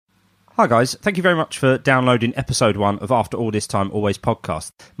Hi guys, thank you very much for downloading episode 1 of After All This Time Always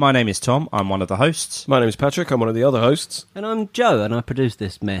podcast. My name is Tom, I'm one of the hosts. My name is Patrick, I'm one of the other hosts. And I'm Joe, and I produce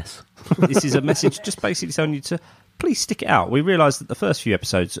this mess. This is a message just basically telling you to please stick it out. We realised that the first few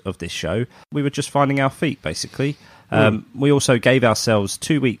episodes of this show, we were just finding our feet, basically. We also gave ourselves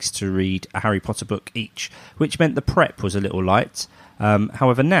 2 weeks to read a Harry Potter book each, which meant the prep was a little light.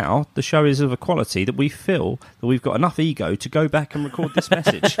 However, now the show is of a quality that we feel that we've got enough ego to go back and record this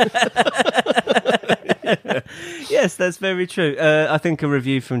message. Yes, that's very true. I think a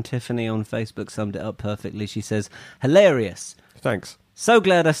review from Tiffany on Facebook summed it up perfectly. She says, hilarious. Thanks. So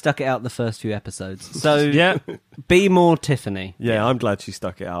glad I stuck it out the first few episodes. So, Yeah. be more Tiffany. Yeah, I'm glad she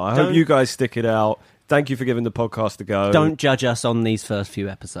stuck it out. I hope you guys stick it out. Thank you for giving the podcast a go. Don't judge us on these first few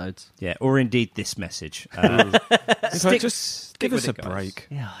episodes. Yeah, or indeed this message. Just give us a guys. break.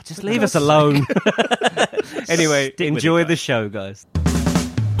 Yeah, just leave us alone. Anyway, Stick with enjoy it, the guys. show, guys.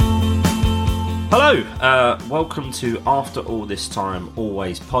 Hello, welcome to After All This Time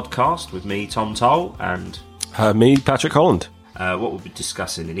Always podcast with me, Tom Toll, and Me, Patrick Holland. what we'll be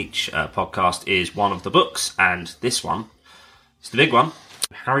discussing in each podcast is one of the books, and this one is the big one,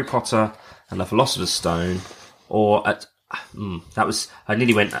 Harry Potter and the Philosopher's Stone, or I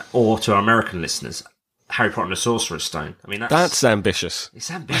nearly went, or to our American listeners, Harry Potter and the Sorcerer's Stone. I mean, That's ambitious.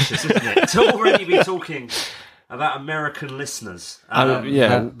 it's ambitious, isn't it? To already be talking about American listeners.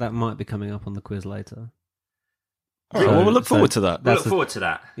 Yeah. That might be coming up on the quiz later. All right, well, we'll look forward to that. We'll That's look forward to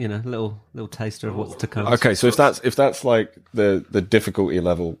that. You know, little taster of what's to come. Okay, so if that's like the difficulty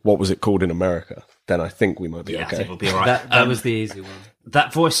level, what was it called in America? Then I think we might be Yeah, I okay. think we'll be all right. That was the easy one.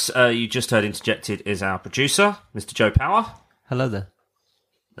 That voice you just heard interjected is our producer, Mr. Joe Power, Hello there.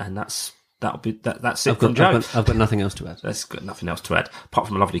 and that's it from Joe. I've got nothing else to add. That's got nothing else to add apart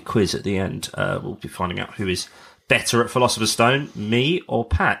from a lovely quiz at the end. We'll be finding out who is better at Philosopher's Stone, me or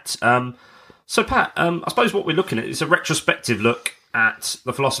Pat. So Pat, I suppose what we're looking at is a retrospective look at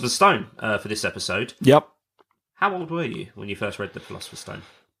the Philosopher's Stone for this episode. Yep. How old were you when you first read the Philosopher's Stone?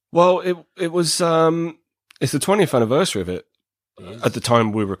 Well, it was it's the 20th anniversary of it at the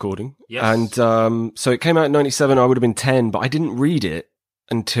time we were recording. Yes. And so it came out in 97, I would have been 10, but I didn't read it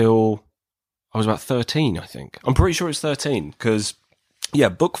until I was about 13, I think. I'm pretty sure it's 13 because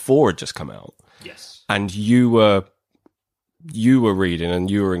book 4 had just come out. Yes. And you were reading and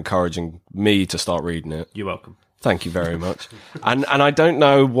you were encouraging me to start reading it. You're welcome. Thank you very much. and I don't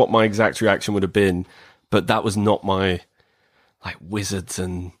know what my exact reaction would have been, but that was not my like wizards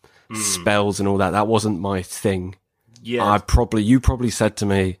and spells and all that. That wasn't my thing. Yeah. You probably said to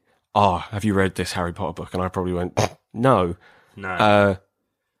me, "Oh, have you read this Harry Potter book?" And I probably went, "No." No.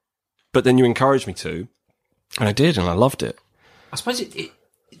 But then you encouraged me to, and I did, and I loved it. I suppose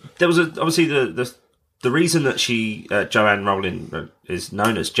there was obviously the reason that Joanne Rowling is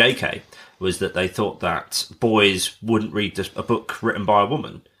known as JK was that they thought that boys wouldn't read a book written by a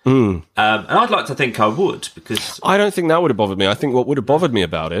woman. And I'd like to think I would, because I don't think that would have bothered me. I think what would have bothered me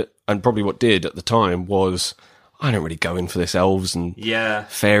about it, and probably what did at the time, was I don't really go in for this elves and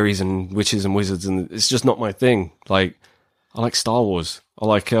fairies and witches and wizards, and it's just not my thing. Like, I like Star Wars. I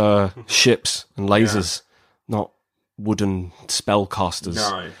like ships and lasers, not wooden spellcasters.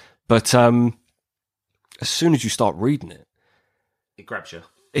 No, But as soon as you start reading it, it grabs you.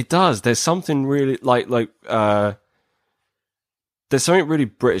 it does. There's something really there's something really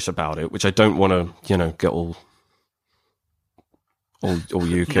British about it, which I don't want to, get all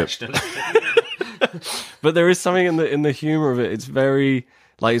UKIP. But there is something in the humor of it. It's very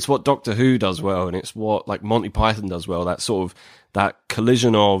like it's what Doctor Who does well, and it's what like Monty Python does well. That sort of that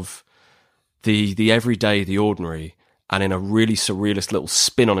collision of the everyday, the ordinary, and in a really surrealist little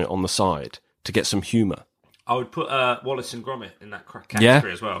spin on it on the side to get some humor. I would put Wallace and Gromit in that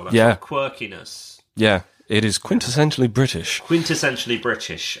category as well. That sort of quirkiness. Yeah, it is quintessentially British. Quintessentially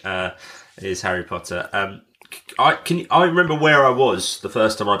British is Harry Potter. I remember where I was the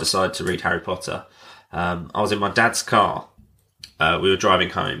first time I decided to read Harry Potter. I was in my dad's car. We were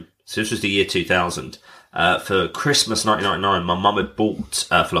driving home. So this was the year 2000. For Christmas 1999, my mum had bought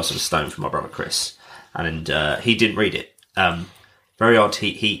Philosopher's Stone for my brother Chris, and he didn't read it. Very odd.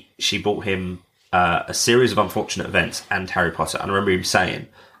 She bought him a series of unfortunate events and Harry Potter. And I remember him saying,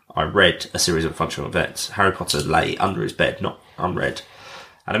 "I read a series of unfortunate events. Harry Potter lay under his bed, not unread."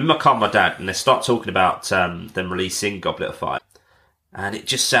 And I'm in my car with my dad, and they start talking about them releasing Goblet of Fire, and it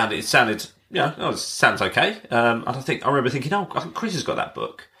sounded, sounds okay. And I remember thinking, I think Chris has got that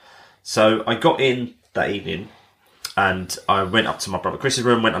book. So I got in that evening, and I went up to my brother Chris's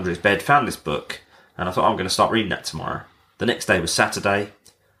room, went under his bed, found this book, and I thought, I'm going to start reading that tomorrow. The next day was Saturday.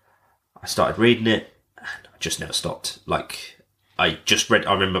 I started reading it, and I just never stopped. Like, I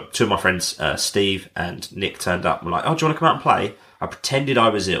remember two of my friends, Steve and Nick, turned up and were like, "Oh, do you want to come out and play?" I pretended I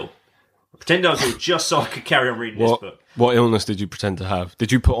was ill. Just so I could carry on reading this book. What illness did you pretend to have?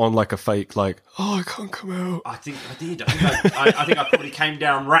 Did you put on like a fake, like, oh, I can't come out? I think I did. I think I probably came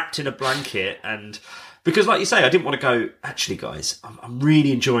down wrapped in a blanket, and because, like you say, I didn't want to go. Actually, guys, I'm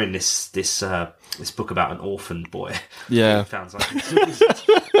really enjoying this book about an orphan boy. Yeah,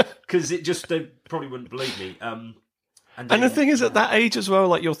 because they probably wouldn't believe me. And the thing is, at that age as well,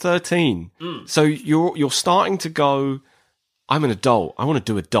 like you're 13, so you're starting to go, I'm an adult. I want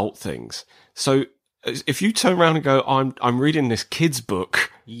to do adult things. So if you turn around and go, I'm reading this kid's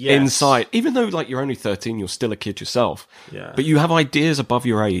book inside, even though like you're only 13, you're still a kid yourself. Yeah. But you have ideas above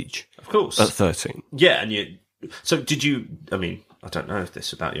your age. Of course. At 13. Yeah, so did you? I mean, I don't know if this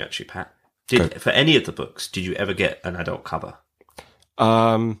is about you actually, Pat. For any of the books, did you ever get an adult cover?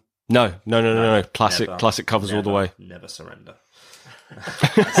 No. Classic covers all the way. Never surrender.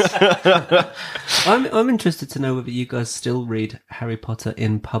 I'm interested to know whether you guys still read Harry Potter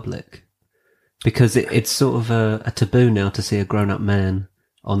in public, because it's sort of a taboo now to see a grown-up man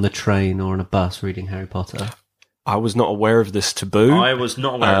on the train or on a bus reading Harry Potter. I was not aware of this taboo. I was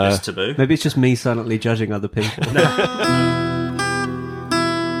not aware of this taboo. Maybe it's just me silently judging other people.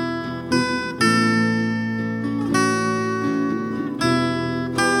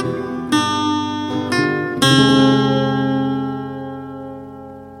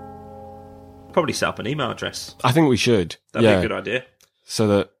 Probably set up an email address. I think we should. That'd be a good idea. So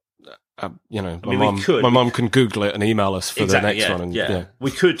that my mum can Google it and email us for the next one. And,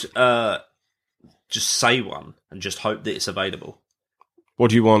 we could just say one and just hope that it's available. What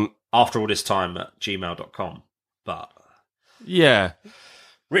do you want? After all this time at gmail.com. But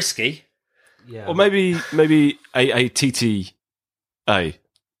risky. Yeah. Or maybe AATTA.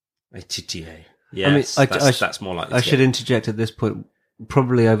 ATTA. Yes, I mean, that's more likely. I should interject at this point.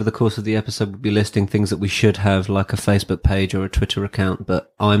 Probably over the course of the episode, we'll be listing things that we should have, like a Facebook page or a Twitter account,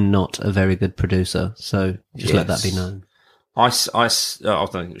 but I'm not a very good producer, so just let that be known. I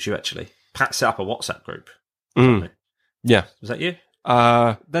don't think it was you, actually. Pat set up a WhatsApp group. Yeah. Was that you?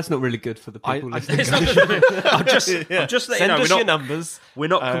 That's not really good for the people listening. I'm just letting Send you know. us your numbers. We're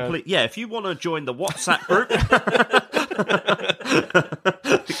not complete. Yeah, if you want to join the WhatsApp group,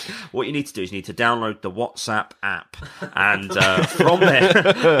 what you need to do is you need to download the WhatsApp app, and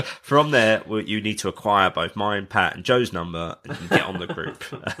from there, you need to acquire both mine, Pat, and Joe's number, and you can get on the group.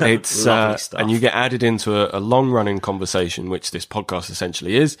 It's lovely stuff. And you get added into a long-running conversation, which this podcast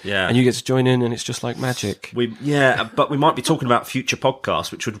essentially is. Yeah, and you get to join in, and it's just like magic. But we might be talking about future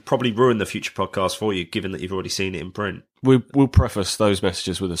podcasts, which would probably ruin the future podcast for you, given that you've already seen it in print. We'll preface those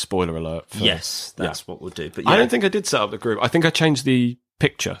messages with a spoiler alert. Yes, that's what we'll do. But I don't think I did set up the group. I think I changed the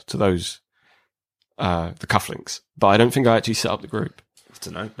picture to those, the cufflinks, but I don't think I actually set up the group. I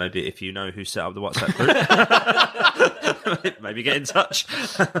don't know. Maybe if you know who set up the WhatsApp group, maybe get in touch.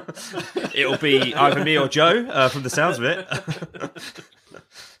 It'll be either me or Joe, from the sounds of it.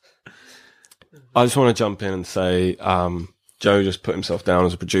 I just want to jump in and say, Joe just put himself down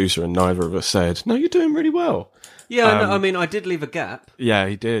as a producer, and neither of us said, "No, you're doing really well." Yeah, I mean, I did leave a gap. Yeah,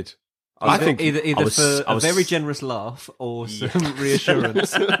 he did. I think either for a very generous laugh or some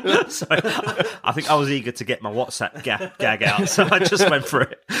reassurance. So, I think I was eager to get my WhatsApp gag out, so I just went for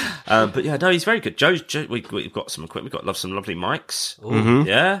it. But yeah, no, he's very good. Joe, we've got some equipment. We've got some lovely mics. Mm-hmm.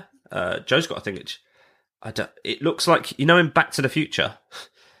 Yeah, Joe's got. I think it looks like, you know, in Back to the Future.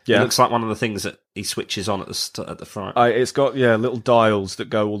 Yeah, it looks like one of the things that he switches on at the front. It's got little dials that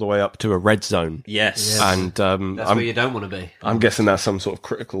go all the way up to a red zone. Yes. And that's where you don't want to be. I'm guessing that's some sort of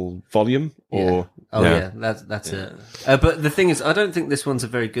critical volume. Or that's it. But the thing is, I don't think this one's a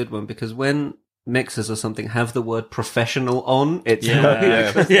very good one, because when mixers or something have the word professional on, it's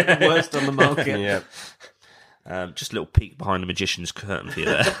the worst on the market. Yeah. Just a little peek behind the magician's curtain for you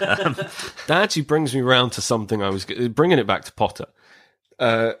there. That actually brings me round to something I was bringing it back to Potter.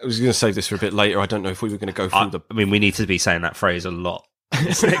 I was going to save this for a bit later. I don't know if we were going to go through I mean, we need to be saying that phrase a lot.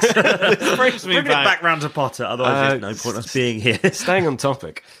 This brings me back round to Potter. Otherwise, there's no point us being here. Staying on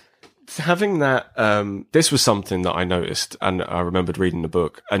topic, having that. This was something that I noticed, and I remembered reading the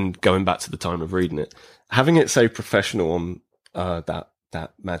book and going back to the time of reading it. Having it say "professional" on that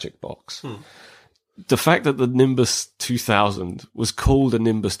magic box. The fact that the Nimbus 2000 was called a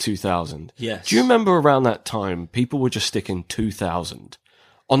Nimbus 2000. Yes. Do you remember around that time, people were just sticking 2000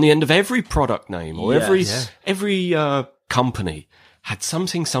 on the end of every product name, or every company had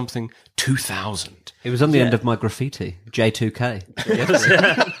something 2000. It was on the end of my graffiti, J2K.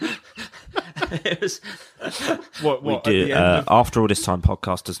 It was. What? We At do. the end of- After all this time,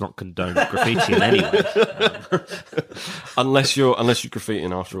 podcast does not condone graffiti in any way. unless you're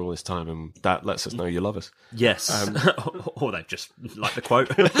graffitiing after all this time, and that lets us know you love us. Yes, or they've just like the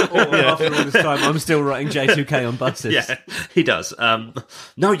quote. After all this time, I'm still writing J2K on buses. Yeah, he does.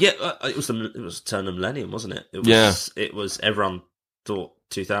 No, yeah, it was turn of millennium, wasn't it? It was. Everyone thought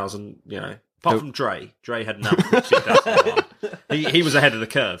 2000. Apart from Dre. Dre had an album in 2001. He was ahead of the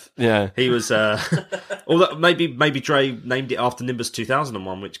curve. Yeah. He was. Although maybe Dre named it after Nimbus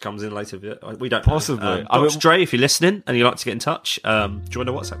 2001, which comes in later. We don't know. Possibly. Dr. Dre, if you're listening and you'd like to get in touch, join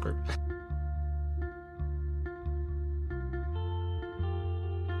the WhatsApp group.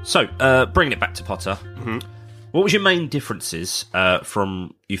 So, bringing it back to Potter, what was your main differences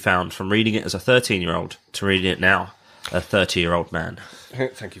from reading it as a 13-year-old to reading it now, a 30-year-old man?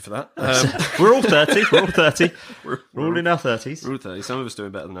 Thank you for that. We're all 30. We're all 30. We're all in our 30s. We're all 30. Some of us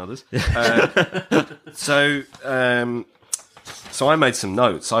doing better than others. So I made some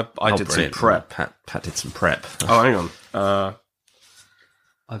notes. I did some Brilliant. prep. Pat did some prep. Oh, hang on.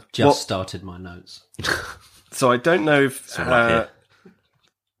 I've just started my notes. So I don't know if... So right here.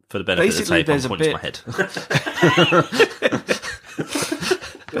 For the benefit of the basically, tape, I'm there's a pointing bit- to my head.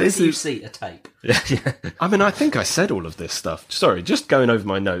 Where do you see a tape? Yeah. I mean, I think I said all of this stuff. Sorry, just going over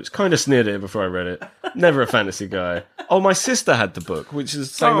my notes. Kind of sneered at it before I read it. Never a fantasy guy. Oh, my sister had the book, which is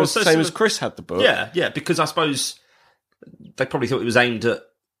same as Chris had the book. Yeah, because I suppose they probably thought it was aimed at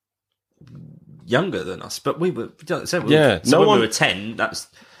younger than us, but we were. So when we were 10, that's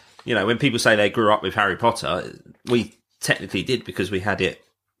when people say they grew up with Harry Potter, we technically did because we had it.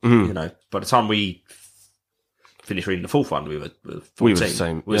 By the time we finished reading the fourth one, we were 14. We were the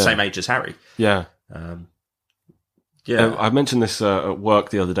same. We were the same age as Harry. Yeah. Yeah. I mentioned this at work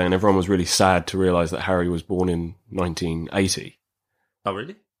the other day, and everyone was really sad to realise that Harry was born in 1980. Oh,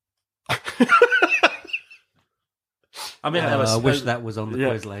 really? I mean, I wish that was on the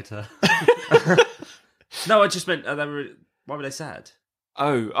quiz later. No, I just meant why were they sad?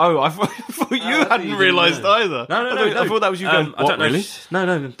 Oh! I thought you hadn't realised either. No. I thought that was you going. I What, don't know. really? No.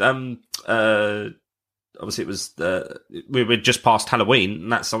 Obviously, it was we were just past Halloween,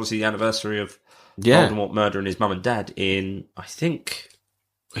 and that's obviously the anniversary of Voldemort murdering his mum and dad in, I think,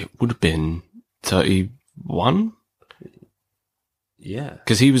 It would have been 31. Yeah,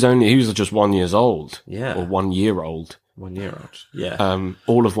 Because he was just 1 year old. Yeah. Or 1 year old. 1 year old. Yeah.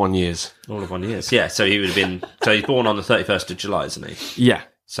 All of 1 years. All of 1 year. Yeah, so he would have been. So he's born on the 31st of July, isn't he? Yeah.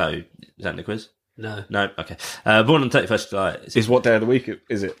 So is that in the quiz? No. No. Okay. Born on the 31st of July. Is what day of the week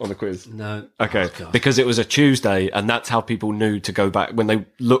is it on the quiz? No. Okay. God. Because it was a Tuesday, and that's how people knew to go back. When they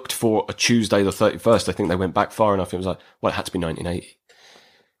looked for a Tuesday the 31st, I think they went back far enough. It was like, well, it had to be 1980.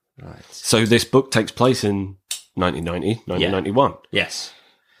 Right. So this book takes place in 1990, 1991. Yes.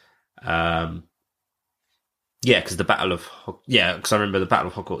 Yeah, because the Battle of because I remember the Battle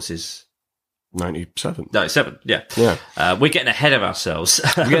of Hogwarts is 97. 97. Yeah. Yeah. We're getting ahead of ourselves.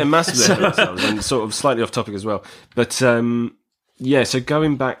 We're getting massively ahead of ourselves and sort of slightly off topic as well. But so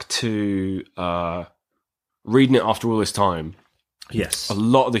going back to reading it after all this time, Yes. a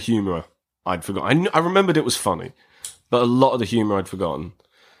lot of the humour I'd forgotten. I remembered it was funny, but a lot of the humour I'd forgotten.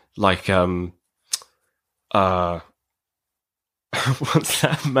 Like, what's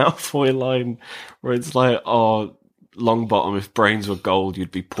that Malfoy line where it's like, oh, Longbottom, if brains were gold,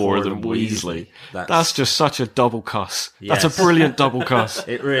 you'd be poorer than Weasley. That's just such a double cuss. Yes. That's a brilliant double cuss.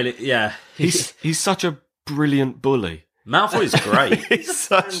 It really, yeah. He's such a brilliant bully. Malfoy's great. He's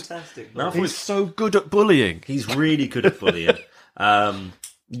Fantastic. He's so good at bullying. He's really good at bullying.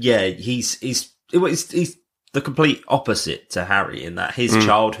 He's the complete opposite to Harry in that his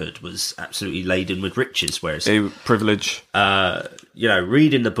childhood was absolutely laden with riches, whereas Privilege.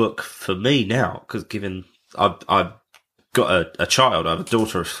 reading the book for me now, because given I've got a child, I have a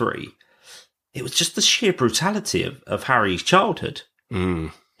daughter of 3. It was just the sheer brutality of Harry's childhood.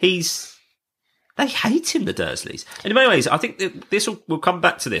 They hate him, the Dursleys. And in many ways, I think that we'll come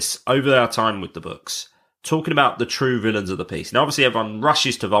back to this over our time with the books, talking about the true villains of the piece. Now, obviously, everyone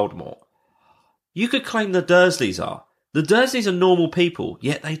rushes to Voldemort. You could claim the Dursleys are. The Dursleys are normal people,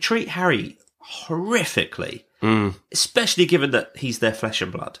 yet they treat Harry horrifically, especially given that he's their flesh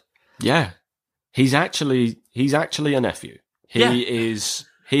and blood. Yeah. He's actually a nephew. He is.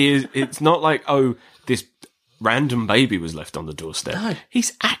 It's not like, oh, this random baby was left on the doorstep. No.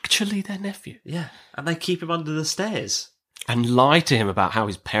 He's actually their nephew. Yeah, and they keep him under the stairs. And lie to him about how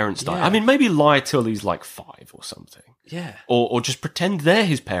his parents died. Yeah. I mean, maybe lie till he's like 5 or something. Yeah. Or just pretend they're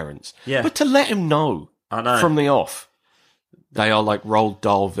his parents. Yeah. But to let him know, I know. from the off, they are like Roald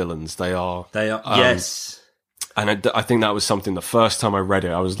Dahl villains. They are. Yes. And I think that was something, the first time I read it,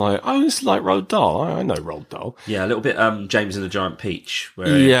 I was like, oh, it's like Roald Dahl. I know Roald Dahl. Yeah, a little bit James and the Giant Peach, where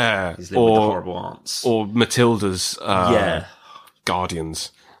he's living with the horrible aunts. Or Matilda's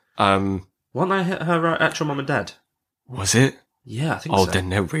Guardians. Weren't they her actual mum and dad? Was it? Yeah, I think so. Oh, then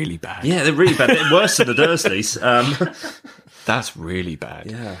they're really bad. Yeah, they're really bad. They're worse than the Dursleys. That's really bad.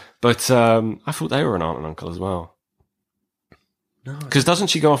 Yeah. But I thought they were an aunt and uncle as well. No. Because doesn't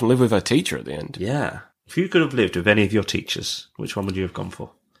she go off and live with her teacher at the end? Yeah. If you could have lived with any of your teachers, which one would you have gone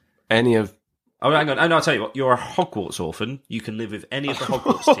for? Any of... Oh, hang on. Oh, no, I'll tell you what. You're a Hogwarts orphan. You can live with any of the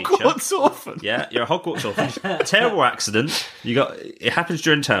Hogwarts teacher. Hogwarts orphan? Yeah, you're a Hogwarts orphan. Terrible accident. It happens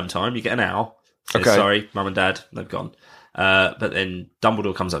during term time. You get an owl. Says, Okay. Sorry, mum and dad, they've gone. But then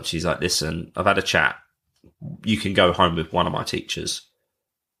Dumbledore comes up to you, he's like, listen, I've had a chat. You can go home with one of my teachers.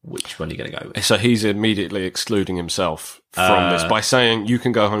 Which one are you going to go with? So he's immediately excluding himself from this by saying, you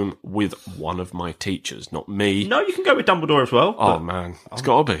can go home with one of my teachers, not me. No, you can go with Dumbledore as well. Oh, man. It's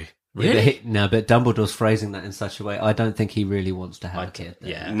got to be. Really? No, but Dumbledore's phrasing that in such a way. I don't think he really wants to have a kid.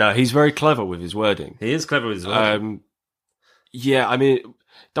 There. Yeah. No, he's very clever with his wording. He is clever with his wording. Yeah, I mean,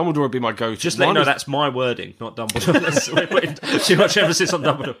 Dumbledore would be my go-to. Just let you know that's my wording, not Dumbledore. We're putting too much emphasis on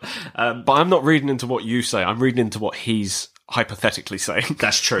Dumbledore. But I'm not reading into what you say. I'm reading into what he's hypothetically saying.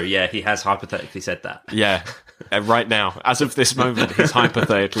 That's true, yeah. He has hypothetically said that. Yeah. Right now, as of this moment, he's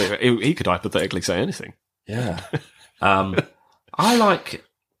hypothetically... He could hypothetically say anything. Yeah.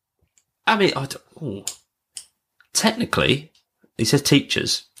 Technically, he says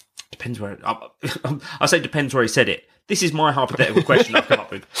teachers. Depends where... I say depends where he said it. This is my hypothetical question I've come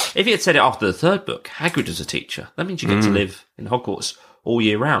up with. If he had said it after the third book, Hagrid is a teacher. That means you get to live in Hogwarts all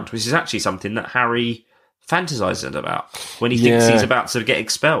year round, which is actually something that Harry fantasizes about when he thinks he's about to get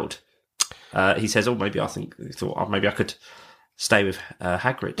expelled. He says, maybe I could stay with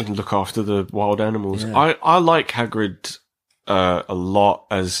Hagrid. And look after the wild animals. Yeah. I like Hagrid a lot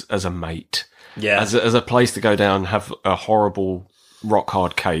as a mate. Yeah. As a place to go down, have a horrible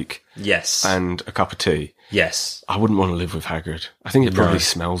rock-hard cake. Yes. And a cup of tea. Yes. I wouldn't want to live with Hagrid. I think it probably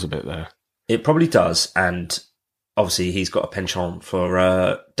smells a bit there. It probably does, and obviously he's got a penchant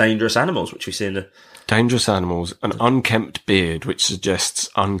for dangerous animals, which we see in the... Dangerous animals, an unkempt beard, which suggests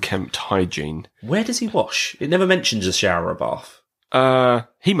unkempt hygiene. Where does he wash? It never mentions a shower or a bath.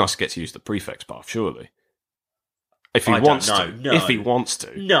 He must get to use the prefect's bath, surely. If he I wants don't to. know. If he wants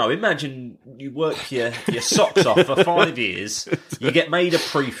to. No, imagine you work your socks off for 5 years, you get made a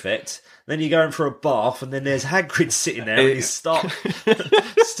prefect, then you go in for a bath, and then there's Hagrid sitting there, and you start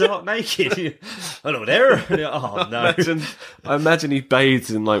naked. Hello there. Oh, no. I imagine he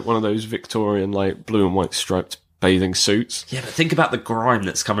bathes in like one of those Victorian like blue and white striped bathing suits. Yeah, but think about the grime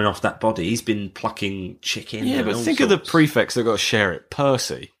that's coming off that body. He's been plucking chicken. Yeah, and but all think of the sorts. prefects that got to share it.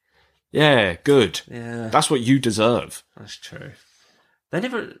 Percy. Yeah, good. Yeah. That's what you deserve. That's true. They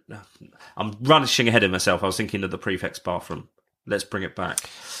never... I'm rushing ahead of myself. I was thinking of the prefect's bathroom. Let's bring it back.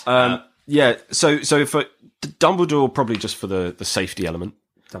 Yeah, so for Dumbledore, probably just for the safety element.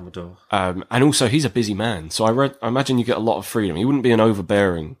 Dumbledore. And also, he's a busy man, so I imagine you get a lot of freedom. He wouldn't be an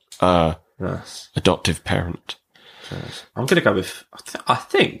overbearing Yes. adoptive parent. I'm going to go with... I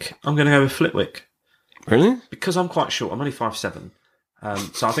think I'm going to go with Flitwick. Really? Because I'm quite short. I'm only 5'7".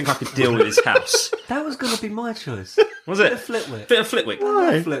 So I think I could deal with his house. That was going to be my choice. Was it? Bit of Flitwick. Bit of Flitwick.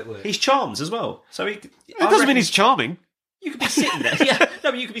 Flitwick. He's charms as well. So It doesn't mean he's charming. You could be sitting there. Yeah.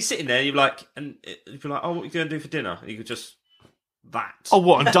 No, but you could be sitting there and you'd be like, oh, what are you going to do for dinner? And you could just... That. Oh,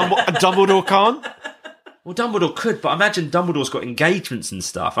 what? And Dumbledore can't? Well, Dumbledore could, but imagine Dumbledore's got engagements and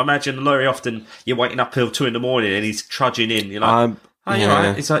stuff. I imagine very often you're waiting up till 2 a.m. and he's trudging in. You're like, oh, you're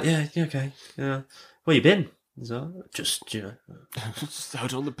right. He's like, yeah, okay. Yeah. Where you been? He's like, just, Just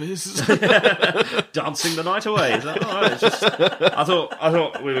out on the biz. dancing the night away. He's like, all right, it's just, I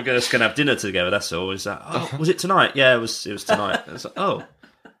thought we were just going to have dinner together, that's all. He's like, oh, was it tonight? Yeah, it was tonight. I was like, oh.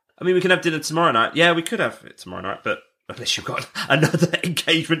 I mean, we can have dinner tomorrow night. Yeah, we could have it tomorrow night, but unless you've got another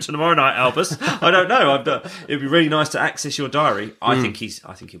engagement tomorrow night, Albus. I don't know. It'd be really nice to access your diary. I think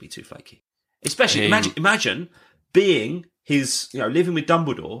he'll be too flaky. Especially, imagine being his, living with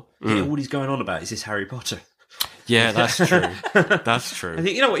Dumbledore, and all he's going on about is this Harry Potter. Yeah, that's true. That's true. I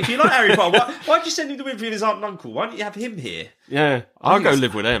think, you know what, if you like Harry Potter, why'd you send him to live with his aunt and uncle? Why don't you have him here? Yeah, I'll go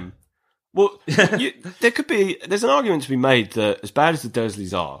live with them. Well, there's an argument to be made that as bad as the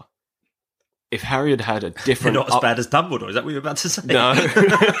Dursleys are, if Harry had a They're different... not as bad as Dumbledore, is that what you're about to say? No.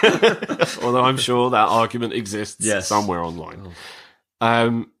 Although I'm sure that argument exists somewhere online.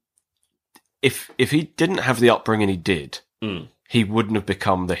 If he didn't have the upbringing he did, he wouldn't have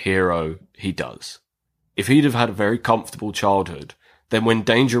become the hero he does. If he'd have had a very comfortable childhood, then when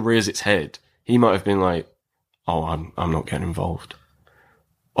danger rears its head, he might have been like, oh, I'm not getting involved.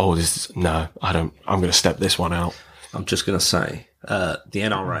 Oh, no, I don't. I'm going to step this one out. I'm just going to say, the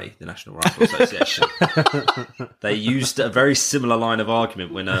NRA, the National Rifle Association, they used a very similar line of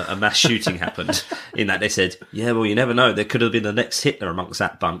argument when a mass shooting happened. In that they said, "Yeah, well, you never know. There could have been the next Hitler amongst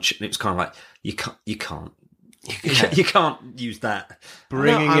that bunch." And it was kind of like, you can't use that.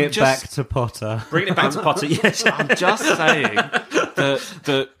 Bringing it back to Potter. Bringing it back to Potter. Yes, I'm just saying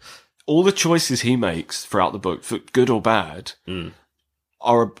that all the choices he makes throughout the book, for good or bad,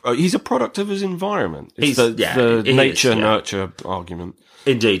 he's a product of his environment. It's the nature-nurture argument.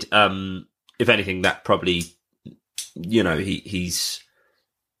 Indeed. If anything, that probably, he's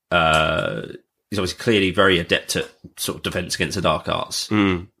obviously clearly very adept at sort of defense against the dark arts.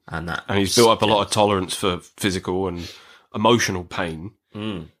 Mm. And he's built up a lot of tolerance for physical and emotional pain.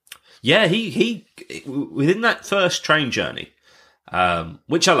 Mm. Yeah, he within that first train journey,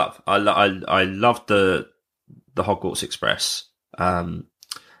 which I love. I loved the Hogwarts Express.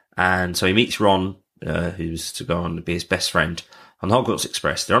 And so he meets Ron, who's to go on to be his best friend on the Hogwarts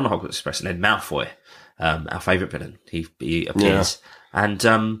Express. They're on the Hogwarts Express, and then Malfoy, our favourite villain, he appears. Yeah.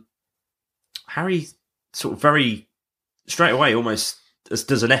 And Harry sort of very straight away almost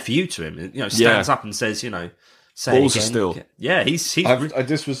does an FU to him. Stands up and says, say balls again. Are still. Yeah, he's I think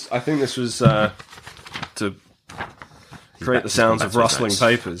this was to create the sounds of rustling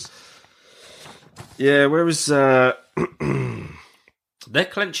papers. Yeah, where was they're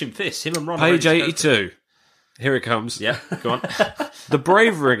clenching fists, him and Ron. Page 82. Here it comes. Yeah, go on. The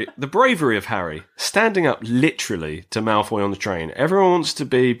bravery of Harry, standing up literally to Malfoy on the train. Everyone wants to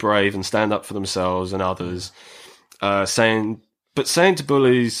be brave and stand up for themselves and others. Saying to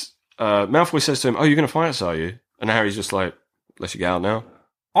bullies, Malfoy says to him, "Oh, you're going to fight us, are you?" And Harry's just like, "Let you get out now."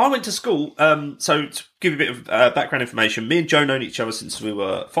 I went to school, so to give you a bit of background information, me and Joe known each other since we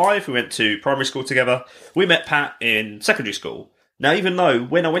were 5. We went to primary school together. We met Pat in secondary school. Now, even though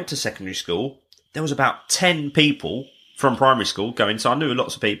when I went to secondary school, there was about 10 people from primary school going, so I knew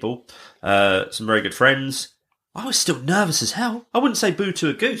lots of people, some very good friends. I was still nervous as hell. I wouldn't say boo to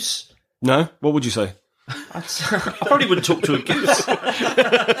a goose. No? What would you say? I probably wouldn't talk to a goose.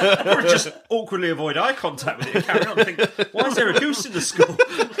 Or just awkwardly avoid eye contact with it and carry on and think, why is there a goose in the school?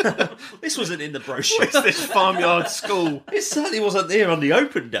 This wasn't in the brochure. What's this farmyard school? It certainly wasn't there on the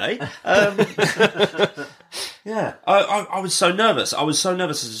open day. Yeah, I was so nervous. I was so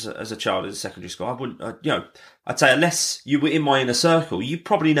nervous as a child in secondary school. I wouldn't, I'd say unless you were in my inner circle, you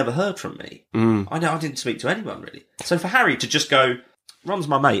probably never heard from me. Mm. I didn't speak to anyone really. So for Harry to just go, Ron's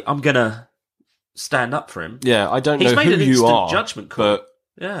my mate, I'm gonna stand up for him. Yeah, I don't He's know made who an you instant are, judgment call. but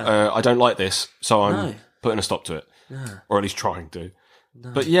yeah, I don't like this, so I'm putting a stop to it, or at least trying to.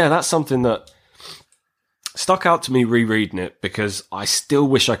 No. But yeah, that's something that stuck out to me rereading it because I still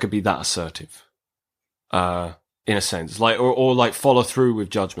wish I could be that assertive, in a sense, like or like follow through with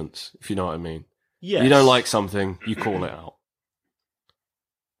judgments, if you know what I mean. Yeah, you don't like something, you call it out.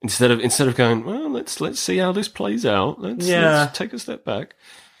 Instead of going, well, let's see how this plays out. Let's take a step back.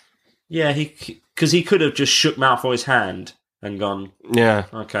 Yeah, because he could have just shook Malfoy's hand and gone, yeah,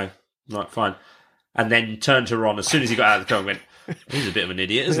 okay, right, fine, and then turned to Ron as soon as he got out of the car and went, he's a bit of an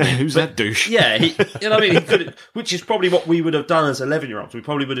idiot, isn't he? Who's that douche? Yeah, you know what I mean? He could, which is probably what we would have done as 11-year-olds. We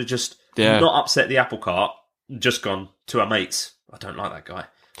probably would have just not upset the apple cart, just gone to our mates. I don't like that guy.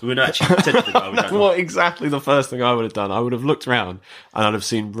 We would actually pretend to the guy we don't like. Exactly the first thing I would have done. I would have looked around and I'd have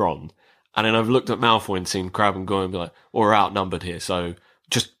seen Ron, and then I've looked at Malfoy and seen Crabbe and Goyle and be like, well, we're outnumbered here, so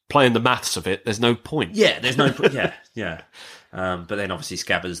just playing the maths of it, there's no point. Yeah, there's no point. Yeah. But then obviously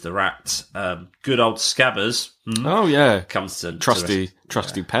Scabbers the rat, good old Scabbers. Oh yeah, comes to trusty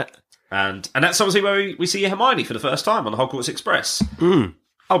pet, and that's obviously where we see Hermione for the first time on the Hogwarts Express. Mm.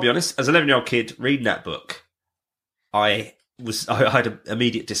 I'll be honest, as an 11-year-old kid reading that book, I had an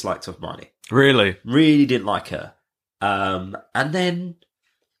immediate dislike to Hermione. Really didn't like her. And then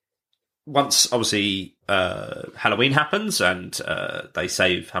once obviously Halloween happens and they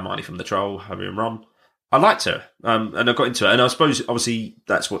save Hermione from the troll, Harry and Ron, I liked her, and I got into it. And I suppose obviously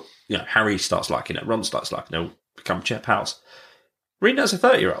that's what Harry starts liking her, Ron starts liking her, become chair pals. Reading it as a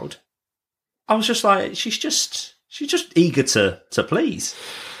 30-year-old, I was just like, she's just eager to please.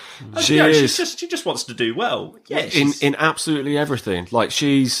 She is. She just wants to do well. Yeah, in absolutely everything. Like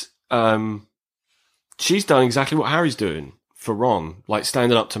she's done exactly what Harry's doing for Ron, like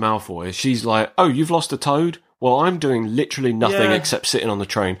standing up to Malfoy. She's like, "Oh, you've lost a toad? Well, I'm doing literally nothing except sitting on the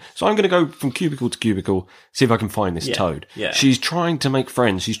train. So I'm going to go from cubicle to cubicle, see if I can find this toad." Yeah. She's trying to make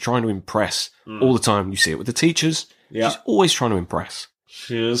friends. She's trying to impress all the time. You see it with the teachers. Yeah. She's always trying to impress.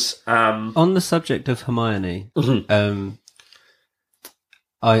 She is. On the subject of Hermione,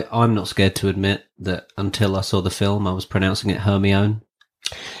 I'm not scared to admit that until I saw the film, I was pronouncing it Hermione.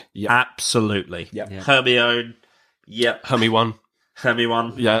 Absolutely. Yeah. Hermione. Yep. Hermie 1. Hermione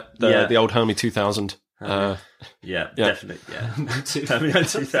 1. Yeah, the old Hermie 2000. Yeah, definitely. Yeah. Hermione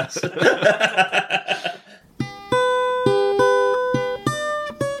 2000.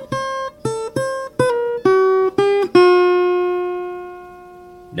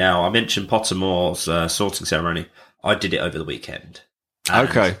 Now, I mentioned Pottermore's sorting ceremony. I did it over the weekend. And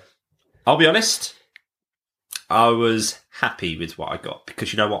Okay. I'll be honest, I was happy with what I got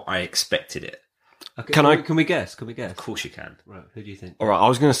because you know what? I expected it. Okay, Can we guess? Can we Of guess? course you can. Right, who do you think? All right, I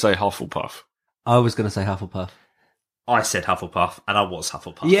was going to say Hufflepuff. I was going to say Hufflepuff. I said Hufflepuff, and I was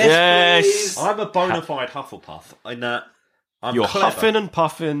Hufflepuff. Yes! please. I'm a bona fide Hufflepuff. I'm You're clever. huffing and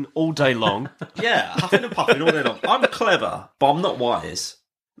puffing all day long. Yeah, huffing and puffing all day long. I'm clever, but I'm not wise.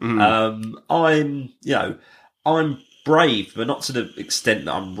 I'm brave, but not to the extent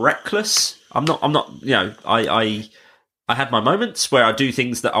that I'm reckless. I'm not, I have my moments where I do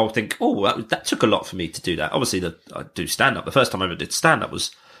things that I'll think, oh, that took a lot for me to do that. Obviously, I do stand-up. The first time I ever did stand-up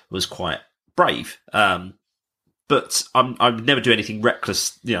was quite brave. But I would never do anything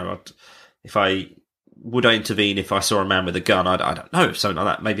reckless. If I intervene if I saw a man with a gun, I don't know, something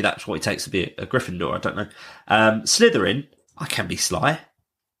like that. Maybe that's what it takes to be a Gryffindor. I don't know. Slytherin, I can be sly,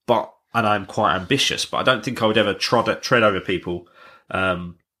 and I'm quite ambitious, but I don't think I would ever tread over people.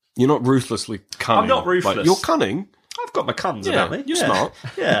 You're not ruthlessly cunning. I'm not ruthless. Like, you're cunning. I've got my cunts Yeah, about me. you're Yeah. smart.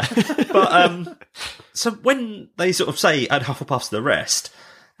 Yeah. But so when they sort of say add Hufflepuffs to the rest,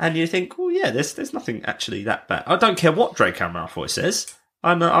 and you think, oh yeah, there's nothing actually that bad. I don't care what Draco Malfoy says.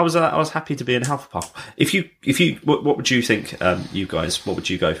 I was happy to be in Hufflepuff. If you, what would you think, you guys? What would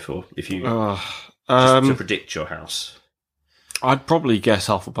you go for if you just to predict your house? I'd probably guess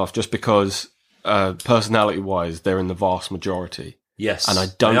Hufflepuff just because personality-wise, they're in the vast majority. Yes, And I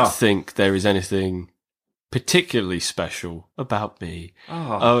they don't are. think there is anything particularly special about me.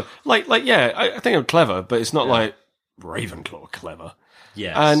 Oh. I think I'm clever, but it's not like Ravenclaw clever.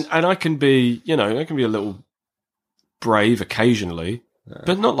 Yes. And I can be, I can be a little brave occasionally,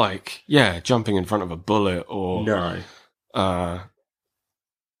 but not like, jumping in front of a bullet or no.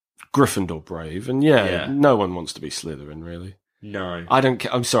 Gryffindor brave. And no one wants to be Slytherin, really. No.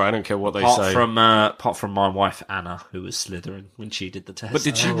 I'm sorry, I don't care what they say. Apart from my wife Anna, who was Slytherin when she did the test. But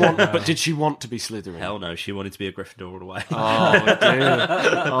did she want? But did she want to be Slytherin? Hell no, she wanted to be a Gryffindor all the way. Oh dear!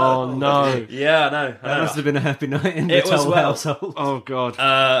 Oh no! Yeah, I know. That must have been a happy night in the It was Toll well. household. Oh god!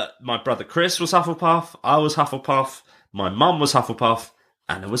 My brother Chris was Hufflepuff. I was Hufflepuff. My mum was Hufflepuff.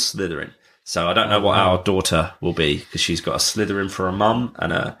 Anna was Slytherin. So I don't know what our daughter will be because she's got a Slytherin for a mum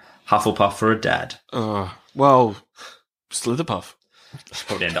and a Hufflepuff for a dad. Well, Slitherpuff. She'll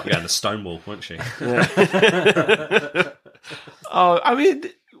probably end up going to Stonewall, won't she? Oh, I mean,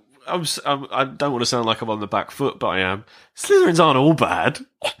 I don't want to sound like I'm on the back foot, but I am. Slytherins aren't all bad.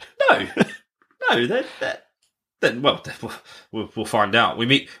 No, we'll find out. We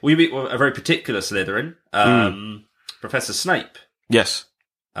meet a very particular Slytherin, Professor Snape. Yes.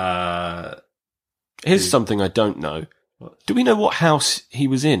 Here's something I don't know. Do we know what house he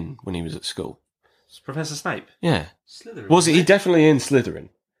was in when he was at school? It's Professor Snape. Yeah. Slytherin. Was he definitely in Slytherin?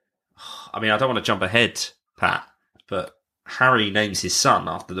 I mean, I don't want to jump ahead, Pat, but Harry names his son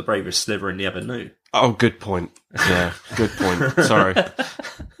after the bravest Slytherin he ever knew. Oh, good point. Yeah, good point. Sorry.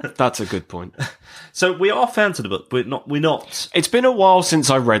 That's a good point. So we are fans of the book. We're not. It's been a while since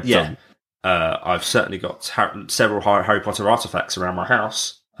I read them. I've certainly got several Harry Potter artifacts around my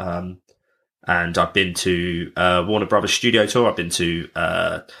house. And I've been to Warner Brothers Studio Tour. I've been to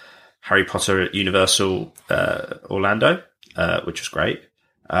Harry Potter at Universal Orlando, which was great.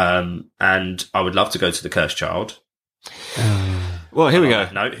 And I would love to go to the Cursed Child. Well, here we go.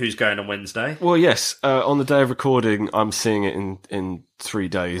 Note, who's going on Wednesday? Well, yes. On the day of recording, I'm seeing it in 3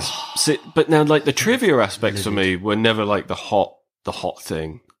 days. But now, like the trivia aspects for me were never like the hot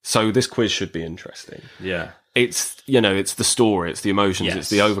thing. So this quiz should be interesting. Yeah. It's it's the story, it's the emotions, Yes. it's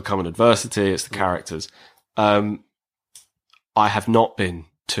the overcoming adversity, it's the characters. I have not been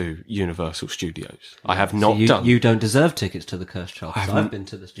to Universal Studios. I have not done. You don't deserve tickets to the Cursed Child. I've been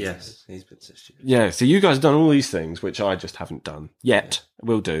to the studios. Yes, he's been to studio. Yeah, so you guys have done all these things, which I just haven't done yet.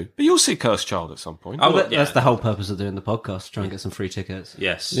 Will do, but you'll see Cursed Child at some point. Oh, Well, that's the whole purpose of doing the podcast, try and get some free tickets.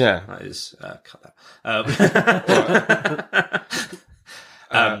 Yes. Yeah. That is cut that.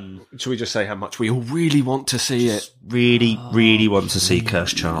 Should we just say how much we all really want to see it? Really want to see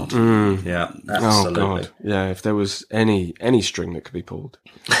Cursed Child. Yeah, absolutely. Oh god, yeah. If there was any string that could be pulled.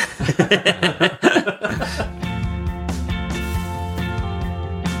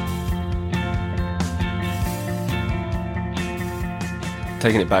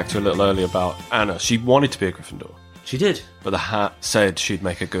 taking it back to a little earlier about Anna, she wanted to be a Gryffindor, She did. but the hat said she'd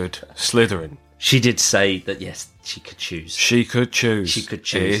make a good Slytherin. She did say that, yes, she could choose. She could choose. She could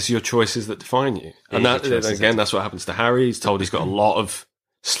choose. It is your choices that define you. And is that, your choices again, that's what happens to Harry. He's told he's got a lot of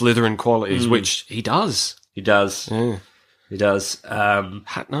Slytherin qualities, which he does. He does. Yeah. He does.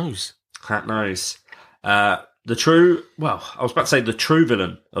 Hat knows. Hat knows. I was about to say the true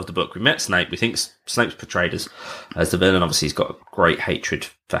villain of the book. We met Snape. We think Snape's portrayed as the villain. Obviously, he's got a great hatred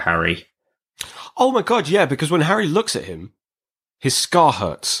for Harry. Oh my god, yeah, because when Harry looks at him, his scar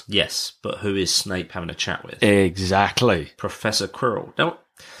hurts. Yes, but who is Snape having a chat with? Exactly. Professor Quirrell. Now,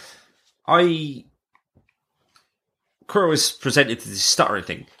 Quirrell is presented to this stuttering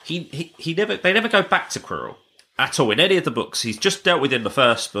thing. They never go back to Quirrell at all in any of the books. He's just dealt with in the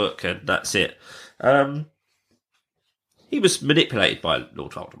first book, and that's it. He was manipulated by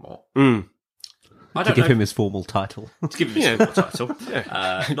Lord Voldemort. I To don't give know him his formal title. to give him his full title.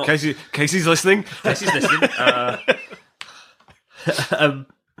 Not- Casey's listening. Casey's listening.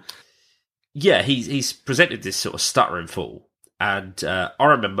 He's presented this sort of stuttering fool, and I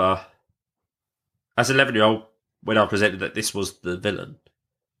remember as an 11-year-old when I presented that this was the villain.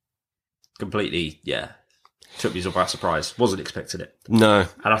 Completely, took me by surprise. Wasn't expecting it, No.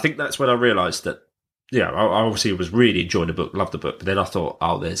 and I think that's when I realised that. I obviously was really enjoying the book, loved the book, but then I thought,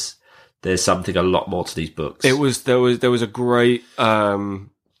 there's something a lot more to these books. There was a great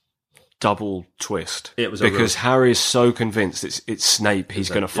double twist. It was because Harry is so convinced it's Snape he's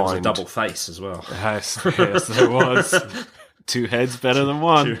going to It was a find. double face as well. Yes, there was. Two heads better than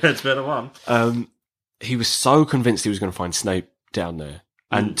one. Two heads better than one. He was so convinced he was going to find Snape down there.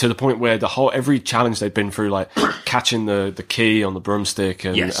 And to the point where every challenge they'd been through, like catching the key on the broomstick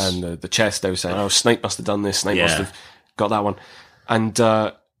and the chest, they were saying, "Oh, Snape must have done this. Snape must have got that one." And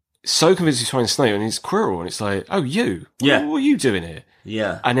so convinced he's finding Snape, and it's Quirrell, and it's like, "Oh, you? Yeah. What are you doing here?"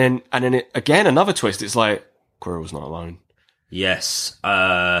 Yeah. And then again another twist. It's like Quirrell's not alone. Yes.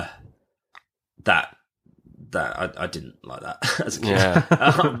 I didn't like that as a kid. Yeah.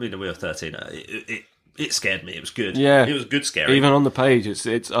 I mean, we were 13. It scared me. It was good. Yeah. It was good scary. Even on the page, it's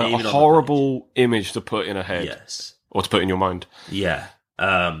a horrible image to put in a head, Yes. or to put in your mind. Yeah.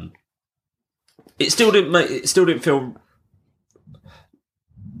 It still didn't feel.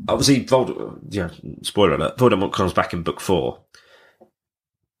 Obviously, spoiler alert. Voldemort comes back in book 4.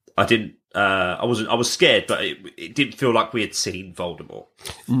 I didn't. I was scared, but it didn't feel like we had seen Voldemort.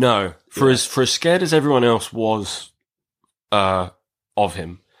 No, for as scared as everyone else was of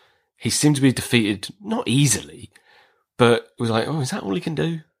him, he seemed to be defeated not easily, but it was like, oh, is that all he can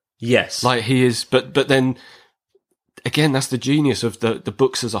do? Yes. Like he is, but then again, that's the genius of the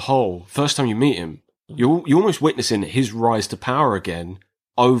books as a whole. First time you meet him, you're almost witnessing his rise to power again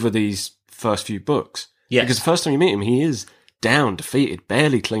over these first few books. Yes. Because the first time you meet him, he is down, defeated,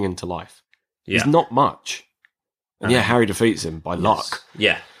 barely clinging to life. Yeah. He's not much. And Harry defeats him by luck.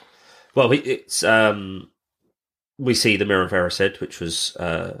 Yeah. Well, it's we see the Mirror of Erised, which was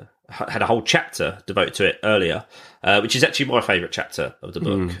had a whole chapter devoted to it earlier, which is actually my favourite chapter of the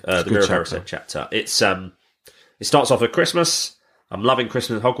book, the Mirror of Erised chapter. It's it starts off at Christmas. I'm loving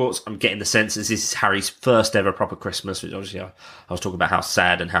Christmas at Hogwarts. I'm getting the sense this is Harry's first ever proper Christmas, which obviously I was talking about how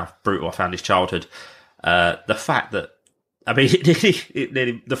sad and how brutal I found his childhood. The fact that, I mean,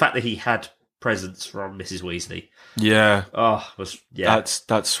 the fact that he had presents from Mrs. Weasley. Yeah.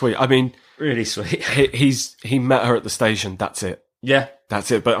 That's sweet. I mean, really sweet. He met her at the station. That's it. Yeah.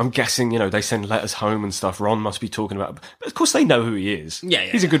 That's it. But I'm guessing, they send letters home and stuff. Ron must be talking about, but of course they know who he is. Yeah.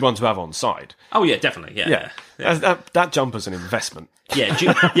 He's a good one to have on side. Oh yeah, definitely. Yeah. That jumper's an investment. Yeah. Do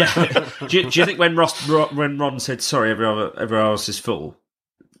you think when Ron said sorry, everyone else is full?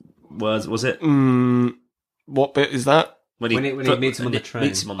 Was it? What bit is that? When he meets him on the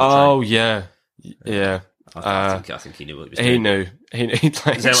train. Oh yeah. Yeah. I think he knew what he was He doing. knew. He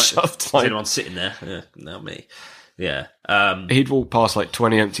shoved Is anyone sitting there? Yeah, not me. Yeah. He'd walk past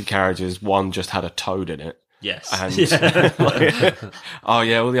 20 empty carriages. One just had a toad in it. Yes. And oh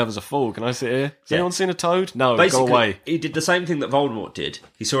yeah, all the others are full. Can I sit here? Has anyone seen a toad? No, Basically, go away. He did the same thing that Voldemort did.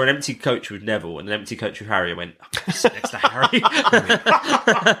 He saw an empty coach with Neville and an empty coach with Harry and went, I'm going to sit next to Harry.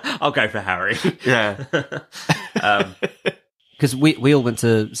 I'll go for Harry. Yeah. Because we all went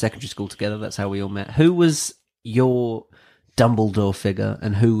to secondary school together. That's how we all met. Who was your Dumbledore figure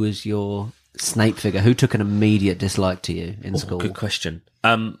and who was your Snape figure? Who took an immediate dislike to you in school? Good question.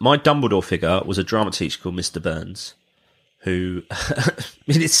 My Dumbledore figure was a drama teacher called Mr. Burns, who, I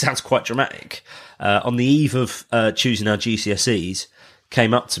mean, it sounds quite dramatic, on the eve of choosing our GCSEs,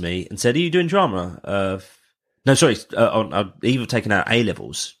 came up to me and said, are you doing drama? On the eve of taking out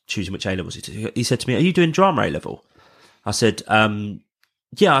A-levels, choosing which A-levels, he said to me, are you doing drama A-level? I said,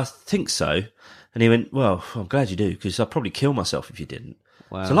 yeah, I think so. And he went, well, I'm glad you do, because I'd probably kill myself if you didn't.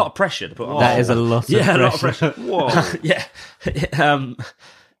 Wow. It's a lot of pressure to put on. That is a lot of Yeah, a lot of pressure. pressure. Whoa. Yeah.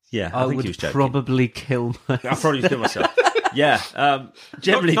 Yeah, I think he was would joking. probably kill myself. I'll probably kill myself. Yeah.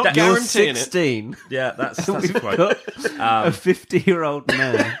 Generally, Not that, You're guaranteeing it. 16. yeah, that's We've a quote. got a 50-year-old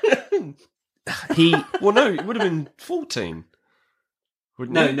man. He Well, no, it would have been 14.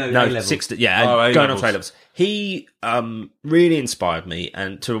 Wouldn't No, it? no, no A-level. 60. Yeah, Oh, going on A-levels. to A-levels. He really inspired me,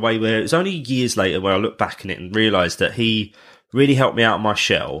 and to a way where it was only years later where I look back on it and realised that he really helped me out of my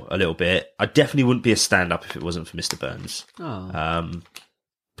shell a little bit. I definitely wouldn't be a stand-up if it wasn't for Mr. Burns. Oh.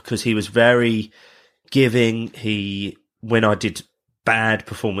 Because he was very giving. When I did bad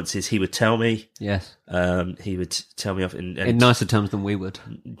performances, he would tell me. Yes. He would tell me off In nicer terms than we would.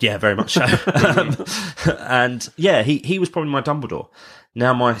 yeah, very much so. And yeah, he was probably my Dumbledore.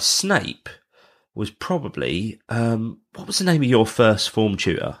 Now my Snape was probably what was the name of your first form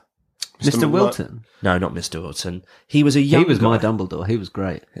tutor? Mr. Wilton. No, not Mr. Wilton. He was a young. He was my guy. Dumbledore. He was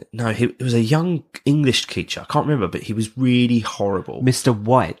great. No, he was a young English teacher. I can't remember, but he was really horrible. Mr.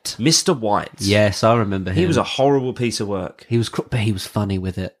 White. Mr. White. Yes, I remember him. He was a horrible piece of work. He was, but he was funny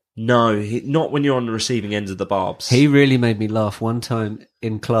with it. No, not when you're on the receiving end of the barbs. He really made me laugh. One time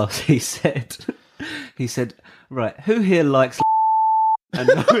in class, he said, right, who here likes and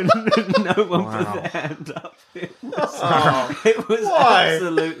no one put their hand up. It was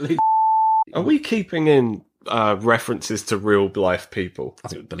absolutely. Are we keeping in references to real life people? I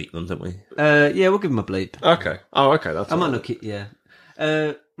think we believe them, don't we? Yeah, we'll give him a bleep. Okay. Oh, okay. That's I might all not keep. Yeah.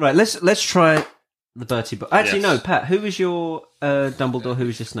 Right. Let's try the Bertie Book. Actually, Yes. no, Pat. Who was your Dumbledore? Who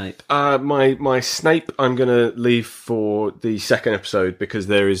was your Snape? My Snape, I'm going to leave for the second episode because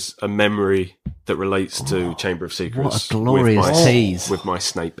there is a memory that relates to Chamber of Secrets. What a glorious with my, tease. with my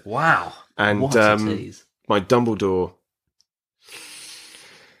Snape. Wow. And What a tease. my Dumbledore.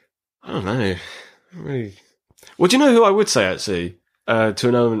 I don't know. Really. Well, do you know who I would say actually? To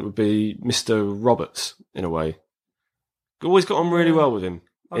an element would be Mr. Roberts in a way. Always got on really well with him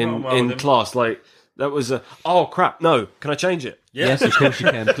I got on in well with him. class. Like that was a. Oh crap! No, can I change it? Yes, of course you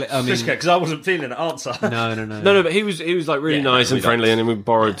can. I mean, because I wasn't feeling the answer. no. No, but he was like really Yeah, nice and really friendly, nice. and then we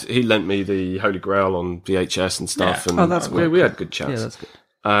borrowed. He lent me the Holy Grail on VHS and stuff, Yeah. and Oh, that's we had good chats. Yeah, that's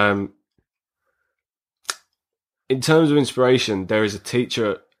good. In terms of inspiration, there is a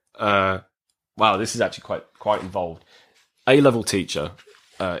teacher. Wow, this is actually quite involved. A-level teacher,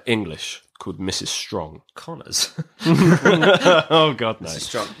 English, called Mrs. Strong. Connors. Oh God, no.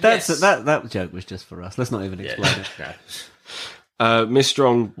 Strong. That's Yes. that joke was just for us. Let's not even explain it. No. Miss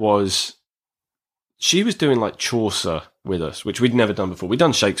Strong she was doing like Chaucer with us, which we'd never done before. We'd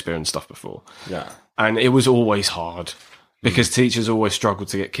done Shakespeare and stuff before. Yeah. And it was always hard because teachers always struggled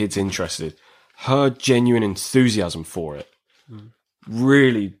to get kids interested. Her genuine enthusiasm for it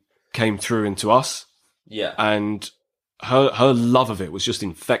really came through into us, Yeah. and her love of it was just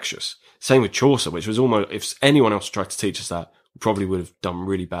infectious. Same with Chaucer, which was almost, if anyone else tried to teach us that, we probably would have done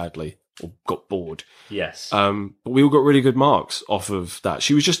really badly or got bored. Yes. But we all got really good marks off of that.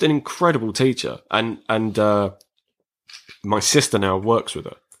 She was just an incredible teacher, and my sister now works with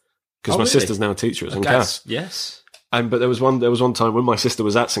her because Oh, my really? sister's now a teacher at St. Cass. Yes. But there was one time when my sister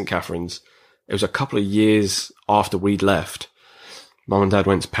was at St. Catherine's. It was a couple of years after we'd left. Mum and Dad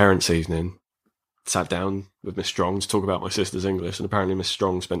went to parents' evening, sat down with Miss Strong to talk about my sister's English, and apparently Miss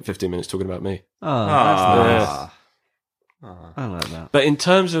Strong spent 15 minutes talking about me. Oh, that's nice. Ah. I like that. But in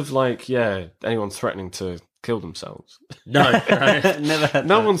terms of anyone threatening to kill themselves, No. No. Never had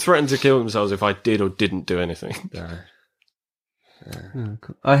no that. one threatened to kill themselves if I did or didn't do anything. No. Oh,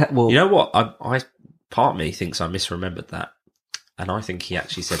 cool. Well, You know what? I part of me thinks I misremembered that, and I think he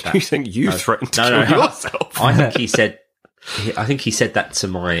actually said that. You think you No. threatened to No, kill no. yourself? I think he said. I think he said that to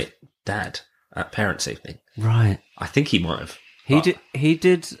my dad at parents' evening. right. I think he might have. He did. He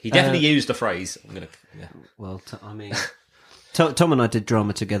did. He definitely used the phrase. I'm gonna. Yeah. Well, I mean, Tom and I did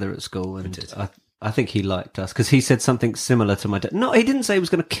drama together at school, and did. I think he liked us because he said something similar to my dad. No, he didn't say he was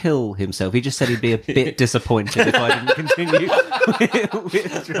going to kill himself. He just said he'd be a bit disappointed if I didn't continue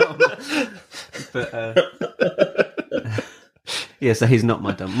with drama. But yeah, so he's not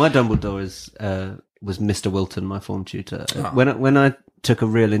my Dumbledore. My Dumbledore was Mr. Wilton, my form tutor. When I took a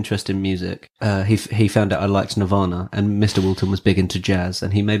real interest in music, he found out I liked Nirvana, and Mr. Wilton was big into jazz,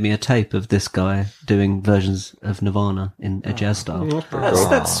 and he made me a tape of this guy doing versions of Nirvana in a jazz style.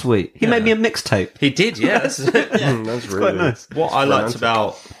 That's sweet. He made me a mixtape. He did. Yeah. That's, yeah. That's really Quite nice. What I liked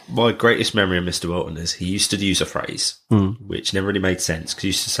about my greatest memory of Mr. Wilton is he used to use a phrase which never really made sense because he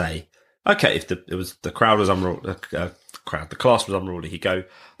used to say, "Okay, if the crowd was unruly, the class was unruly," he'd go,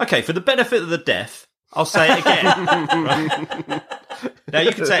 "Okay, for the benefit of the deaf, I'll say it again." Now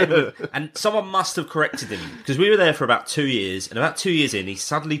you can say it, and someone must have corrected him because we were there for about 2 years, and about 2 years in, he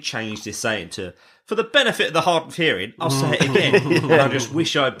suddenly changed his saying to, "For the benefit of the hard of hearing, I'll say it again." And I just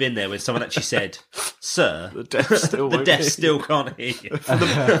wish I'd been there when someone actually said, "Sir, The deaf still, the won't deaf hear still can't hear you." for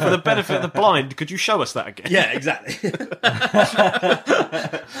the benefit of the blind, could you show us that again? Yeah, exactly.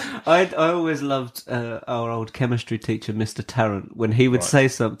 I always loved our old chemistry teacher, Mr. Tarrant, when he would say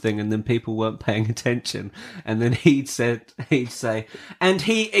something and then people weren't paying attention, and then he'd say, "And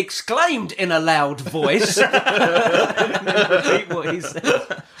he exclaimed in a loud voice," and then repeat what he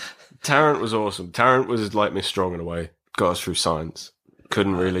said. Tarrant was awesome. Tarrant was like Miss Strong in a way. Got us through science.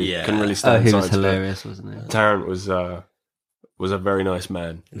 Couldn't really Yeah. stand He science. was hilarious, wasn't he? Tarrant was a very nice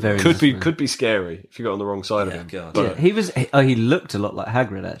man. Very could nice be man. could be scary if you got on the wrong side of Yeah, him. God. But, He was. He looked a lot like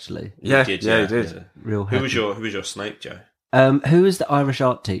Hagrid, actually. yeah, He did, yeah, yeah, he did. yeah. Real. Who was Hagrid. your Snape, Joe? Who was the Irish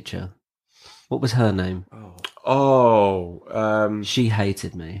art teacher? What was her name? Oh, She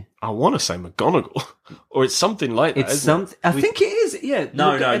hated me. I want to say McGonagall, or it's something like that. It's isn't something. I think it is. Yeah.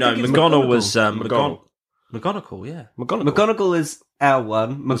 No. I think it's McGonagall was McGonagall. McGonagall. Yeah. it? McGonagall. McGonagall is our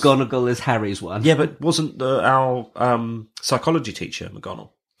one. McGonagall is Harry's one. Yeah, but wasn't our psychology teacher McGonagall?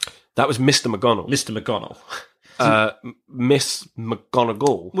 That was Mr. McGonagall. Mr. McGonagall. Miss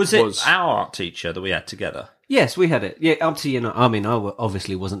McGonagall Was it our art teacher that we had together? Yes, we had it. Yeah, up to I mean,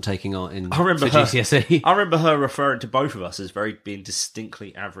 obviously wasn't taking art in. I remember for her. GCSE. I remember her referring to both of us as being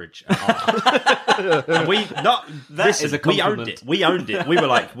distinctly average at art. And we is a we owned compliment. it. We owned it. We were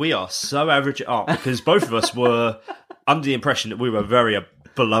like, we are so average at art because both of us were under the impression that we were very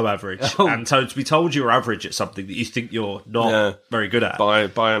below average. Oh. And so to be told you're average at something that you think you're not very good at. by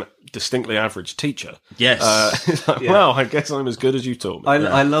a distinctly average teacher. Yes. It's like, well, I guess I'm as good as you taught me.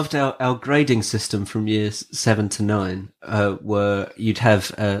 I loved our grading system from years 7 to 9, where you'd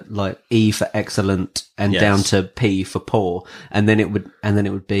have like E for excellent and Yes. down to P for poor, and then it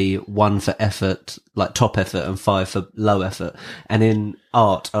would be 1 for effort, like top effort, and 5 for low effort. And in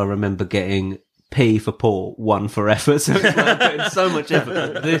art, I remember getting P for poor, 1 for effort. So it's like I'm putting so much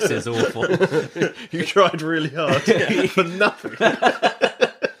effort. This is awful. You tried really hard for nothing.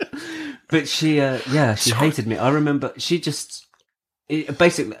 But she hated me. I remember she just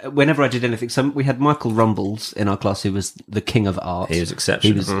basically whenever I did anything. So we had Michael Rumbles in our class, who was the king of art. He was He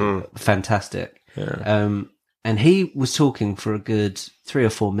exceptional. was fantastic. And he was talking for a good 3 or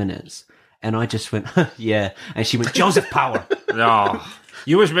 4 minutes, and I just went, "Yeah," and she went, "Joseph Power." Oh,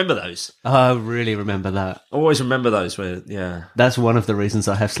 you always remember those. I really remember that. Always remember those. Where That's one of the reasons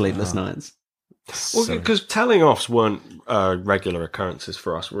I have sleepless nights. Well, because telling offs weren't regular occurrences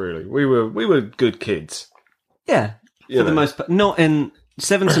for us, really. We were good kids. Yeah, You for the know. most part. Not in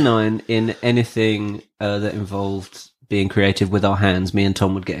 7 to 9 in anything that involved being creative with our hands. Me and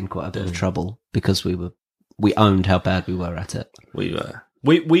Tom would get in quite a bit of trouble because we owned how bad we were at it. we were.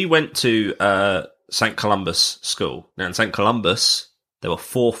 We went to St. Columbus School. Now in St. Columbus, there were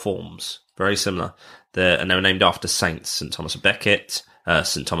 4 forms, very similar. And they were named after saints: St. Thomas of Becket,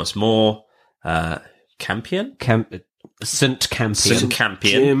 St. Thomas More, Campion, St. Campion. St.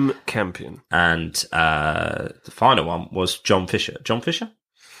 Campion, Jim Campion. and the final one was John Fisher. John Fisher,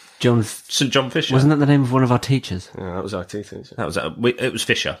 John, St. John Fisher. wasn't that the name of one of our teachers? Yeah, that was our teacher. That was it was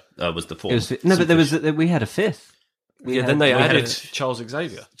Fisher. Was the form? No, but there was we had a 5th. Yeah, then they we had added a- Charles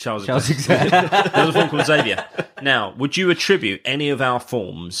Xavier. Charles. Charles There was a form called Xavier. Now, would you attribute any of our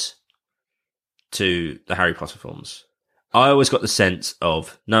forms to the Harry Potter forms? I always got the sense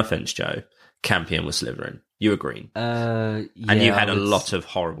of, no offense, Joe, Campion was Slytherin. You were green. And And you had a lot of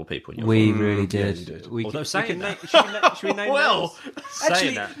horrible people in your We form. really did. you did. We, Although we saying can that- should we name Well, names? Saying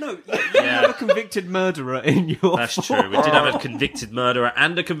Actually, that. no. You have a convicted murderer in your. That's true. We did have a convicted murderer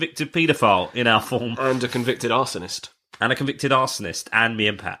and a convicted paedophile in our form, And a convicted arsonist. and a convicted arsonist, and me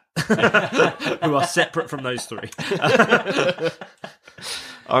and Pat, who are separate from those 3.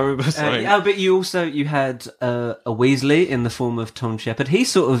 I remember saying... But you had a Weasley in the form of Tom Shepherd. He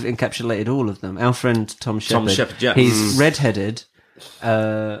sort of encapsulated all of them. Our friend Tom Shepherd. Shepherd, yeah. He's redheaded.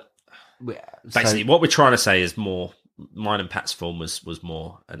 Basically, what we're trying to say is more. Mine and Pat's form was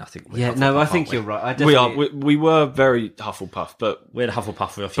more, and I think we're Yeah, Hufflepuff, no, I aren't think we? you're right. we were very Hufflepuff, but We had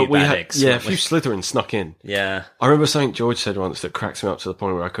Hufflepuff with a few we bad had eggs. a weren't few we? Slytherin snuck in. Yeah. I remember something George said once that cracked me up to the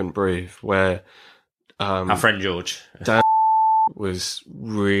point where I couldn't breathe. Where Our friend George. was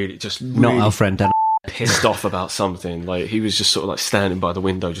really just Not really our friend Dan. pissed off about something. Like he was just sort of like standing by the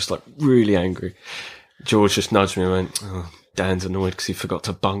window, just like really angry. George just nudged me and went, "Oh, Dan's annoyed because he forgot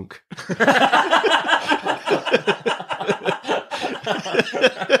to bunk."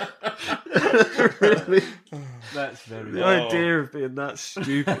 Really, That's very. the idea of being that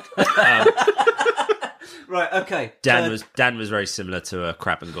stupid. Right, okay. Dan was very similar to a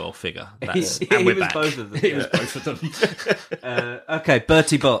Crab and Goyle figure. That's, He and we're was back. both of them. He was both of them. Okay,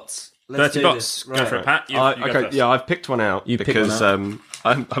 Bertie Bott's. Let's Bertie do Bott's. this. Go for it, Pat. You go Okay, first. yeah, I've picked one out picked because one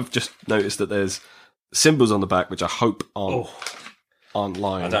I've just noticed that there's symbols on the back which I hope aren't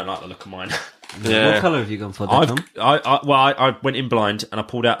lying. I don't like the look of mine. Yeah. What colour have you gone for, then, Tom? I went in blind and I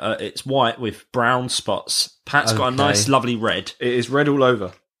pulled out. It's white with brown spots. Pat's got a Okay. nice, lovely red. It is red all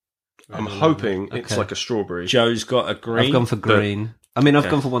over. I'm hoping it's Okay. like a strawberry. Joe's got a green. I've gone for green. I've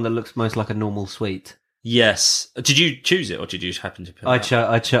gone for one that looks most like a normal sweet. Yes. Did you choose it or did you just happen to pick it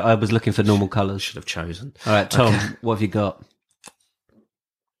out? I was looking for normal colours. Should have chosen. All right, Tom, what have you got?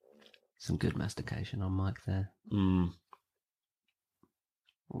 Some good mastication on mic there. Mm.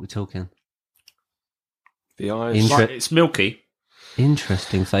 What are we talking? The eyes. It's milky.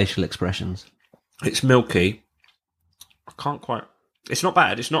 Interesting facial expressions. It's milky. I can't quite. It's not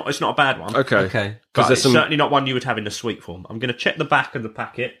bad. It's not a bad one. Okay. But there's it's some- certainly not one you would have in a sweet form. I'm going to check the back of the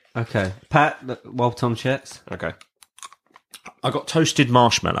packet. Okay. Pat, while Tom checks. Okay. I got toasted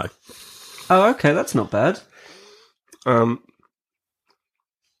marshmallow. Oh, okay, that's not bad. So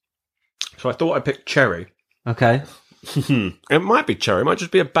I thought I picked cherry. Okay. It might be cherry. It might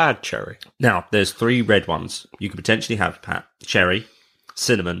just be a bad cherry. Now, there's 3 red ones you could potentially have, Pat. Cherry,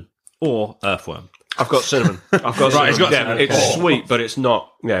 cinnamon, or earthworm. I've got cinnamon. I've got cinnamon. He's got Yeah, cinnamon. it's Oh. sweet, but it's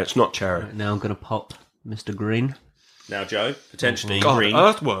not. Yeah, it's not cherry. Right, now I'm going to pop Mr. Green. Now, Joe, potentially God, green.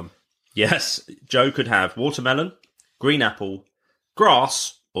 earthworm. Yes, Joe could have watermelon, green apple,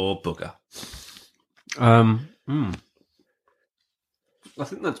 grass, or booger. I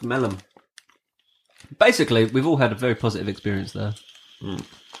think that's melon. Basically, we've all had a very positive experience there.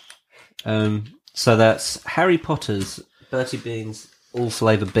 So that's Harry Potter's Bertie Beans all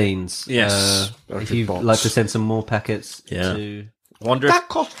flavour beans. Yes. If Bertie you'd Bott's. like to send some more packets Yeah. to... I wonder if... That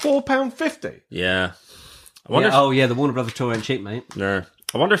cost £4.50. Yeah. I wonder the Warner Brothers tour ain't cheap, mate. No.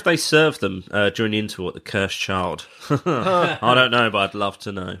 I wonder if they served them during the interval at the Cursed Child. I don't know, but I'd love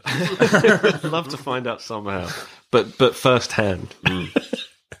to know. I'd love to find out somehow, but first hand.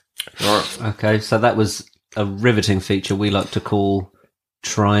 Okay, so that was a riveting feature we like to call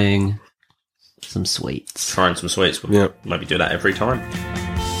trying some sweets. Trying some sweets. We'll Yeah. maybe do that every time.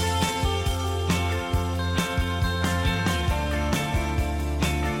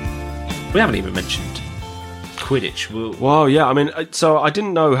 We haven't even mentioned Quidditch. We'll Well, yeah. I mean, so I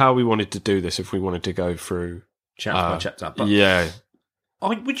didn't know how we wanted to do this. If we wanted to go through, chapter by chapter. But yeah.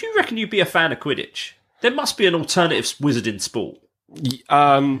 would you reckon you'd be a fan of Quidditch? There must be an alternative wizarding sport.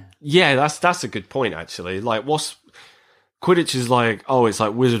 Yeah, that's a good point actually. Like, what's Quidditch is like? Oh, it's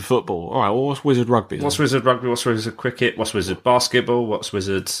like wizard football. All right, well, what's wizard rugby? then? What's wizard rugby? What's wizard cricket? What's wizard basketball? What's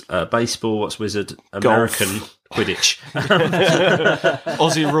wizard baseball? What's wizard American Quidditch?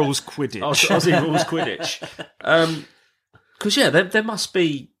 Aussie rules Quidditch? Aussie rules Quidditch. Because there must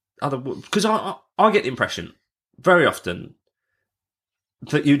be other. Because I get the impression very often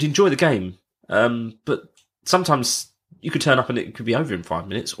that you'd enjoy the game, but sometimes you could turn up and it could be over in 5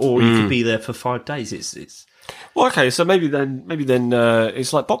 minutes, or you could be there for 5 days. It's Well, okay, so maybe then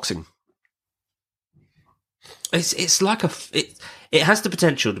it's like boxing. It's like it has the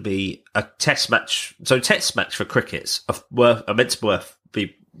potential to be a test match. So test match for crickets are meant to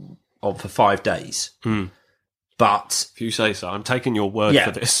be on for 5 days. But If you say so, I'm taking your word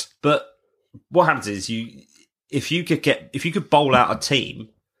for this. But what happens is if you could bowl out a team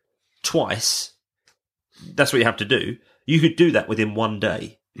twice, that's what you have to do. You could do that within 1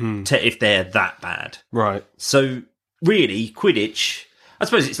 day if they're that bad. Right. So really, Quidditch, I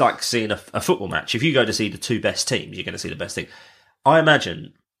suppose it's like seeing a football match. If you go to see the 2 best teams, you're going to see the best thing. I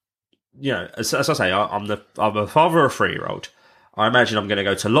imagine, as I say, I'm a father of a 3-year-old. I imagine I'm going to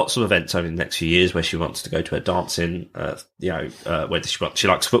go to lots of events over the next few years where she wants to go to a dancing, whether she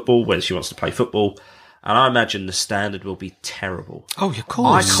likes football, whether she wants to play football. And I imagine the standard will be terrible. Oh, of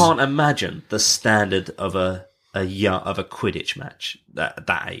course. I can't imagine the standard of a Quidditch match at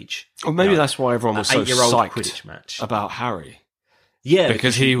that age. Or maybe that's why everyone was so 8-year-old psyched Quidditch match. about Harry. Yeah,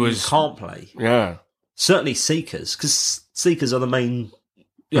 because you he can't play. Yeah. Certainly Seekers, because Seekers are the main.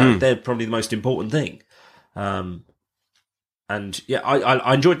 They're probably the most important thing. And yeah,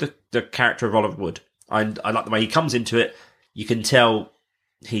 I enjoyed the character of Oliver Wood. I like the way he comes into it. You can tell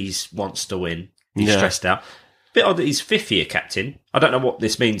he wants to win. He's stressed out. Bit odd that he's 5th year captain. I don't know what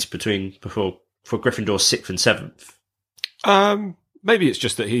this means for Gryffindor's 6th and 7th. Maybe it's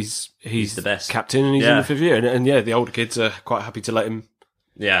just that he's the best captain and he's in the 5th year, and the older kids are quite happy to let him.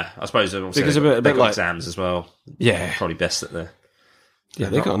 Yeah, I suppose also Because a they've bit got like exams as well. Yeah, Probably best that they're.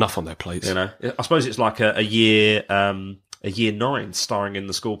 they've got enough on their plates. I suppose it's like a year. a year 9 starring in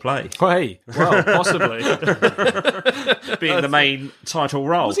the school play, Hey, well, possibly. being the main title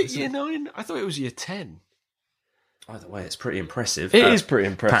role. Was it year 9? I thought it was year 10. Either way, it's pretty impressive. It is pretty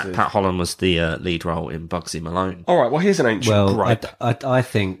impressive. Pat Holland was the lead role in Bugsy Malone. All right, well, here's an ancient Well, gripe. I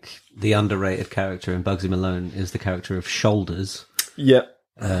think the underrated character in Bugsy Malone is the character of Shoulders, Yeah.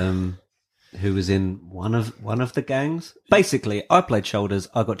 who was in one of the gangs. Basically, I played Shoulders.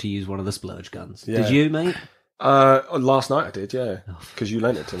 I got to use one of the splurge guns. Yeah. Did you, mate? Last night I did, yeah. Because you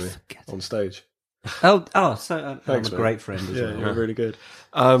lent it to me on stage. So Thanks, I'm a mate. great friend as Yeah, well. you were really good.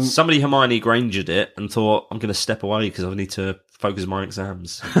 Somebody Hermione Grangered it and thought, I'm going to step away because I need to focus on my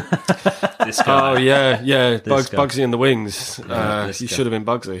exams. This guy. Oh, yeah. guy. Bugsy and the Wings. this You guy. should have been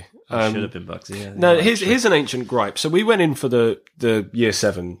Bugsy. Should have been Bugsy, yeah. No, here's an ancient gripe. So we went in for the year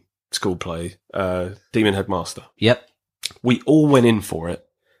 7 school play, Demon Headmaster. Yep. We all went in for it.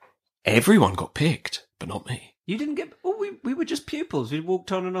 Everyone got picked, but not me. You didn't get. Oh, we were just pupils. We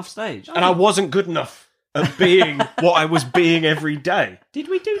walked on and off stage. And I wasn't good enough at being what I was being every day. Did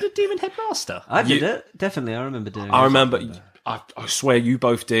we do the Demon Headmaster? I did it. Definitely, I remember doing it. I remember. I swear you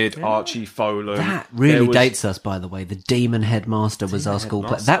both did. Archie Folan. That really There was- dates us, by the way. The Demon Headmaster was our school play.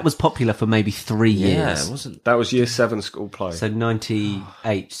 Headmaster. That was popular for maybe 3 years. Yeah, it wasn't. That was year 7 school play. So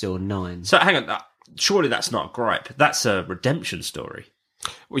 98 or 9. So hang on, surely that's not a gripe. That's a redemption story.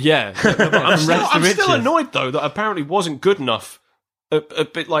 Well, yeah. I'm Rags to still riches. annoyed though that apparently wasn't good enough. A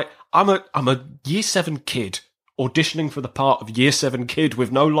bit like I'm a year 7 kid auditioning for the part of year 7 kid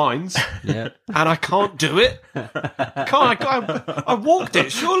with no lines, Yeah. and I can't do it. I walked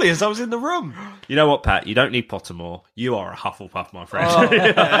it surely as I was in the room. You know what, Pat? You don't need Pottermore. You are a Hufflepuff, my friend.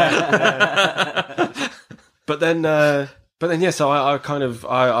 But then, yeah. So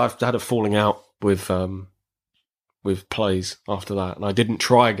I've had a falling out with plays after that, and I didn't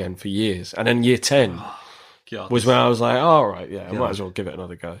try again for years. And then year 10 was when I was like, all right, yeah, I might as well give it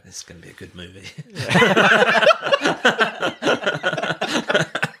another go. This is going to be a good movie.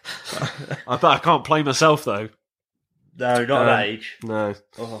 I bet I can't play myself though. No, not at that age. No.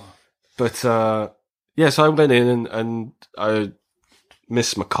 Oh. But yeah, so I went in and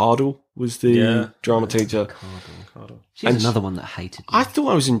Miss McCardle was the drama teacher. She's And another one that hated me. I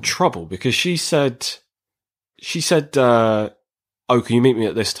thought I was in trouble because she said, "Oh, can you meet me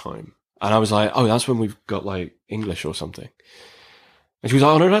at this time?" And I was like, "Oh, that's when we've got like English or something." And she was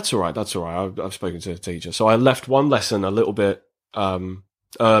like, "Oh no, that's all right. That's all right. I've spoken to the teacher." So I left one lesson a little bit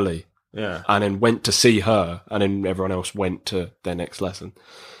early, Yeah. and then went to see her, and then everyone else went to their next lesson.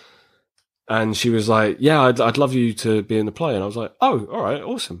 And she was like, "Yeah, I'd love you to be in the play." And I was like, "Oh, all right,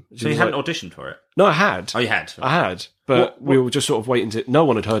 awesome." She So you was hadn't like, auditioned for it? No, I had. Oh, you had? I had, but we were just sort of waiting to. No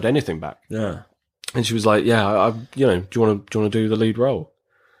one had heard anything back. Yeah. And she was like, "Yeah, do you want to do the lead role?"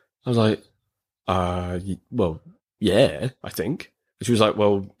 I was like, well, yeah, I think." And she was like,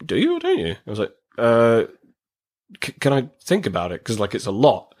 "Well, do you or don't you?" I was like, can I think about it? Because like it's a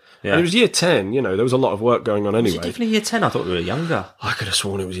lot. Yeah. And it was year 10. There was a lot of work going on Was it anyway. definitely year 10? I thought we were younger. I could have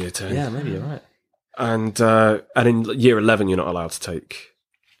sworn it was year 10. Yeah, maybe you're right. And in year 11, you're not allowed to take.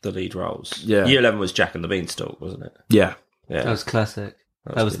 The lead roles. Yeah. Year 11 was Jack and the Beanstalk, wasn't it? Yeah. Yeah. That was classic.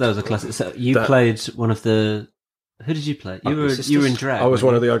 That was a classic. So you That- played one of the. Who did you play? You Ugly were Sisters? in drag. I was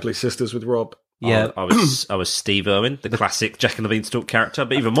one weren't of the ugly sisters with Rob. you? Yeah. I was Steve Irwin, the classic Jack and the Beanstalk character.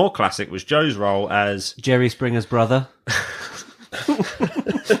 But even more classic was Joe's role as Jerry Springer's brother.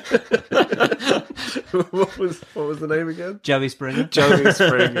 What was the name again? Joey Springer. Joey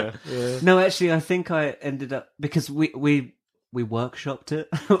Springer. Yeah. No, actually, I think I ended up because we workshopped it.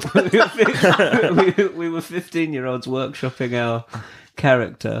 we were 15-year-olds workshopping our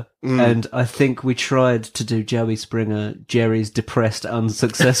character, and I think we tried to do Joey Springer, Jerry's depressed,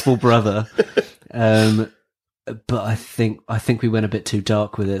 unsuccessful brother. But I think we went a bit too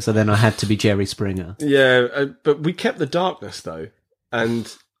dark with it, so then I had to be Jerry Springer. Yeah, but we kept the darkness though,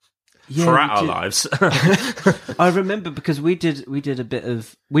 and Yeah, throughout we our did. lives. I remember because we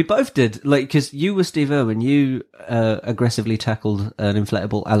both did because you were Steve Irwin, you aggressively tackled an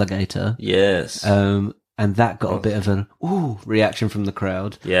inflatable alligator, Yes. and that got a bit of an ooh reaction from the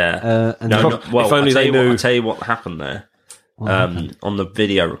crowd. Yeah. And No, then- no, well, If only they knew. I'll tell you what happened there. On the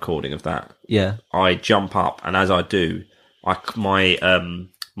video recording of that, yeah, I jump up, and as I do,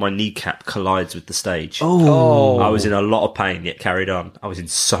 my kneecap collides with the stage. oh, I was in a lot of pain, yet carried on. I was in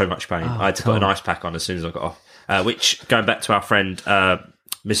so much pain. I had to put an ice pack on as soon as I got off. Which, going back to our friend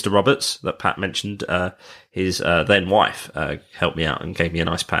Mr. Roberts that Pat mentioned, his then wife helped me out and gave me an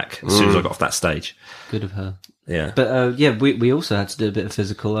ice pack as soon as I got off that stage. good of her. Yeah. But yeah, we also had to do a bit of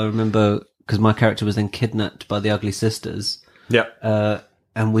physical. I remember because my character was then kidnapped by the Ugly Sisters. yeah,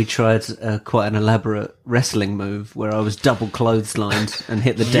 and we tried quite an elaborate wrestling move where I was double clotheslined and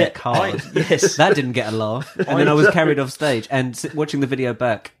hit the deck hard. Yes. That didn't get a laugh. And then I was carried off stage. And watching the video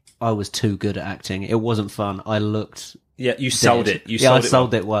back, I was too good at acting. It wasn't fun. I looked... Yeah, you sold it. I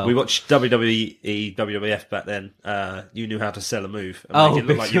sold it well. We watched WWE, WWF back then. You knew how to sell a move and Oh, make it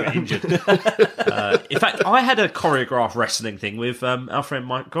look like you were injured. In fact, I had a choreographed wrestling thing with our friend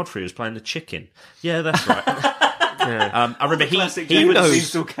Mike Godfrey, who was playing the chicken. Yeah, that's right. I remember he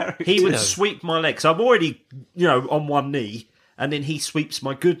would sweep my leg. So I'm already, on one knee, and then he sweeps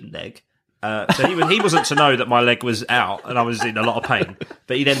my good leg. So he wasn't to know that my leg was out and I was in a lot of pain.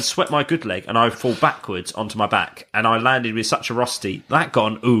 But he then swept my good leg and I fall backwards onto my back and I landed with such a rusty that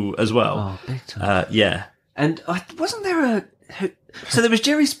got an ooh as well. Oh, big time. Yeah. And wasn't there so there was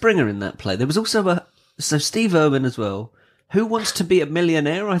Jerry Springer in that play. There was also Steve Irwin as well. Who Wants to Be a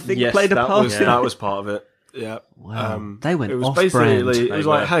Millionaire, I think, played a part. That was part of it. Yeah. Wow. They went it was off-brand. basically, it was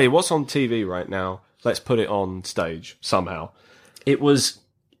like, hey, what's on TV right now? Let's put it on stage somehow. It was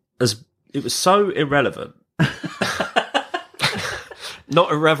so irrelevant.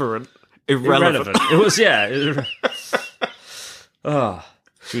 Not irreverent. Irrelevant. It was, yeah.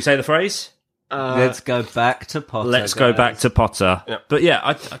 Should we say the phrase? Let's go back to Potter. Let's go back to Potter. Yep. But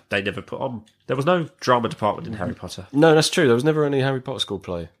yeah, they never put on. There was no drama department in Harry Potter. No, that's true. There was never any Harry Potter school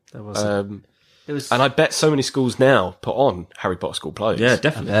play. There wasn't. It was, and I bet so many schools now put on Harry Potter school plays. Yeah,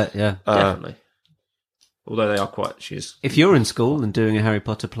 definitely. yeah. Definitely. Although they are quite... If you're in school and doing a Harry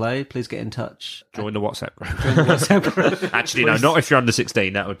Potter play, please get in touch. Join the WhatsApp group. Actually, no, not if you're under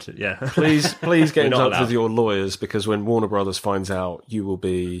 16. That would... Yeah. Please get in touch allowed. with your lawyers, because when Warner Brothers finds out, you will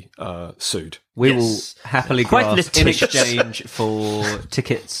be sued. We will happily Quite grasp in litigious. exchange for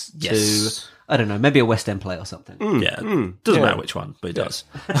tickets Yes. to, I don't know, maybe a West End play or something. Yeah. Doesn't matter which one, but it does.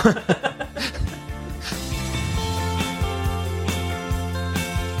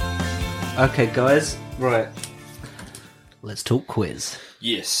 Okay, guys. Right. Let's talk quiz.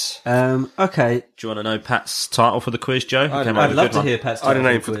 Yes. Okay. Do you want to know Pat's title for the quiz, Joe? He came up I'd with a love good to one. hear Pat's I had a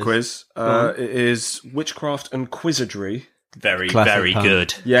title name for the quiz. It is Witchcraft and Quizardry. Very, Classic very pun.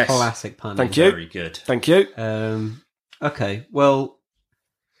 good. Yes. Classic pun. Thank you. Very good. Thank you. Okay, well,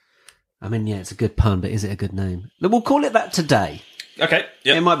 I mean, yeah, it's a good pun, but is it a good name? We'll call it that today. Okay.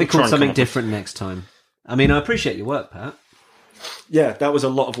 Yep. It might be We'll try called and something come up different next time. I mean, I appreciate your work, Pat. Yeah, that was a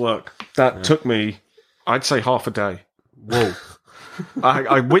lot of work. That took me, I'd say, half a day. Whoa.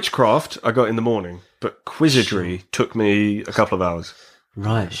 I Witchcraft I got in the morning, but Quizardry took me a couple of hours.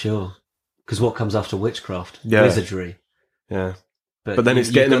 Right, sure. Because what comes after witchcraft? Yeah. Wizardry. Yeah. But then it's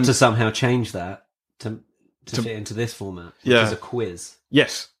you've getting got them to somehow change that to fit into this format, which Yeah. is a quiz.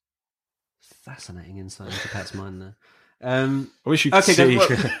 Yes. Fascinating insight into Pat's mind there. I wish you could Okay, see.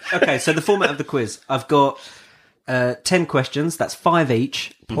 guys, okay, so the format of the quiz. I've got 10 questions, that's 5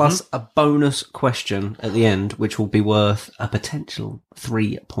 each, plus a bonus question at the end, which will be worth a potential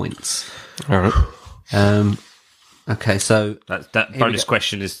 3 points. All right. Okay, so... That Here we bonus go.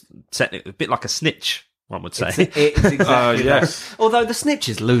 question is technically a bit like a snitch, one would say. It's exactly yes. that. Although the snitch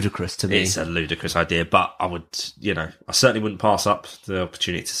is ludicrous to me. It's a ludicrous idea, but I would, I certainly wouldn't pass up the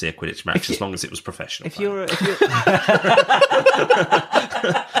opportunity to see a Quidditch match as long as it was professional. If you're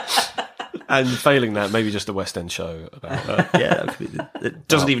And failing that, maybe just a West End show about yeah, that could be- it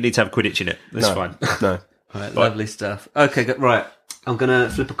doesn't even need to have Quidditch in it. That's fine. No. Right, lovely stuff. Okay, right. I'm going to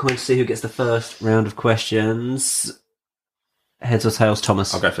flip a coin to see who gets the first round of questions. Heads or tails,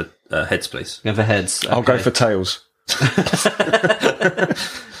 Thomas? I'll go for heads, please. Go for heads. I'll go Okay. for tails.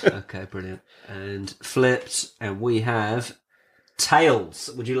 Okay, brilliant. And flipped, and we have tails.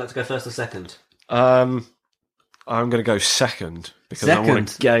 Would you like to go first or second? I'm going to go second because I want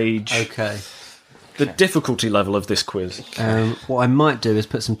to Second? gauge Okay. the difficulty level of this quiz. What I might do is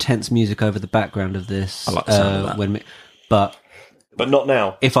put some tense music over the background of this. I like the sound of that. But But not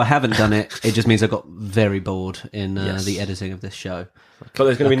now. if I haven't done it, it just means I got very bored in Yes. the editing of this show. But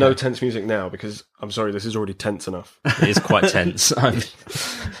there's going to be no tense music now because, I'm sorry, this is already tense enough. It is quite tense.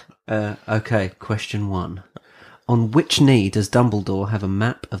 Okay, question 1. On which knee does Dumbledore have a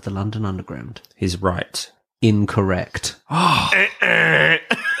map of the London Underground? He's right. Incorrect. Sorry,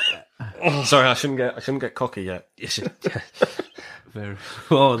 I shouldn't get cocky yet.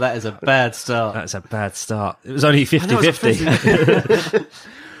 Oh, that is a bad start. That's a bad start. It was only 50-50.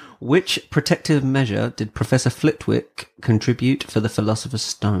 Which protective measure did Professor Flitwick contribute for the Philosopher's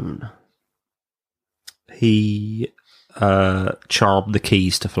Stone? He charmed the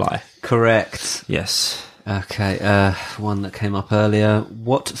keys to fly. Correct. Yes. Okay, one that came up earlier.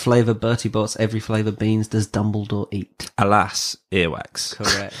 What flavour Bertie Bott's Every Flavour beans does Dumbledore eat? Alas, earwax.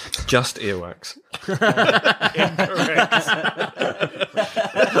 Correct. Just earwax.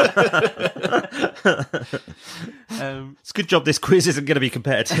 It's a good job this quiz isn't going to be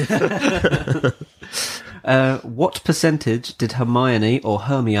competitive. What percentage did Hermione or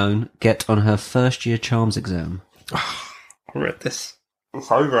Hermione get on her first year charms exam? I read this.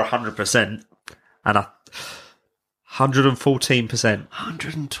 It's over 100%. And 114%.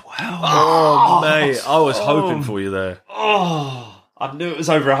 112. Oh, mate, I was hoping for you there. Oh, I knew it was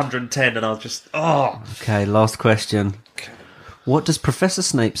over 110 and I was just, Okay, last question. What does Professor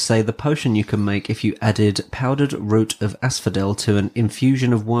Snape say the potion you can make if you added powdered root of asphodel to an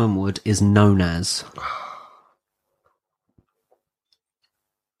infusion of wormwood is known as?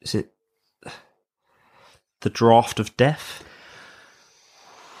 Is it the Draught of Death?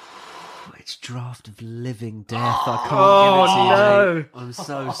 It's Draught of Living Death. I can't give it to you. Mate. I'm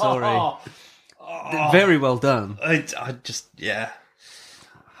so sorry. Very well done. I just, yeah.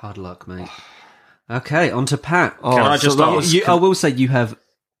 Hard luck, mate. Okay, on to Pat. Can I just ask? I will say you have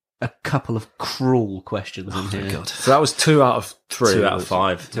a couple of cruel questions in here. God. So that was 2 out of 3. 2 out of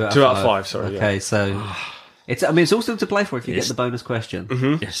 5. 2 out2 out of 5, sorry. Okay, so it's also to play for if you get the bonus question.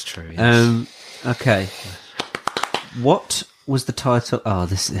 It's true. Yes. Okay. What was the title? Oh,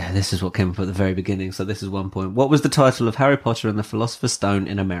 this is what came up at the very beginning. So this is 1 point. What was the title of Harry Potter and the Philosopher's Stone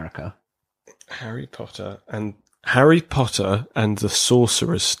in America? Harry Potter and the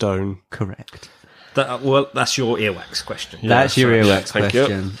Sorcerer's Stone. Correct. That's your earwax question. Yeah, That's your sorry. earwax Thank you.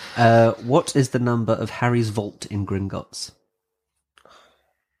 question. What is the number of Harry's vault in Gringotts?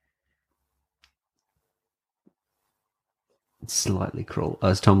 It's slightly cruel. Oh,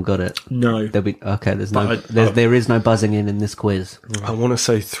 has Tom got it? No. There'll be okay. There's But there is no buzzing in this quiz. I want to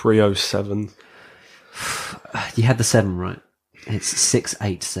say 307. You had the 7 right. It's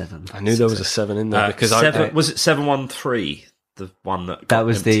 687. I knew there was a 7 in there because was it 713? The one that That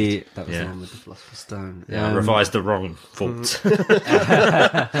was emptied? the one with the Philosopher's Stone. Yeah, I revised the wrong vault.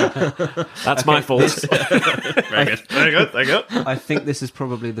 That's my fault. Very good. Very good. There you go. I think this is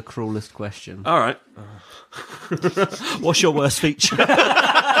probably the cruelest question. All right. What's your worst feature?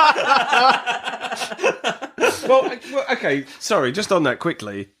 Well, okay. Sorry, just on that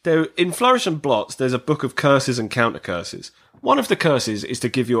quickly. In Flourish and Blots, there's a book of curses and counter curses. One of the curses is to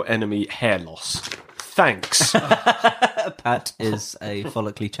give your enemy hair loss. Thanks. Pat is a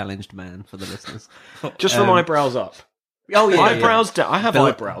follically challenged man for the listeners. Just from eyebrows up. Oh yeah, Eyebrows down. I have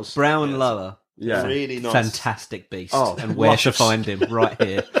eyebrows. Brow and lower. Yeah. Really nice. Fantastic beast. Oh, and where luscious. to find him? Right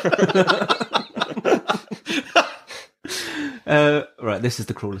here. Right, this is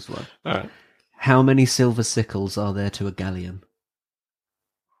the cruelest one. All right. How many silver sickles are there to a galleon?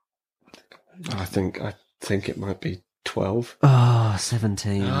 I think it might be 12. Oh,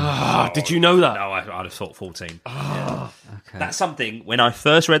 17. Did you know that? No, I'd have thought 14. Okay. That's something, when I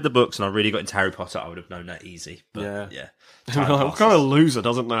first read the books and I really got into Harry Potter, I would have known that easy. But, Yeah. Time What kind of loser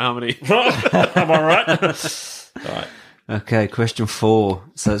doesn't know how many? Am I right? Right. Okay, question 4.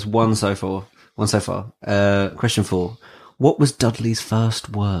 So it's one so far. Question 4. What was Dudley's first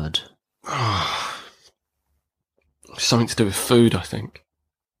word? Something to do with food, I think.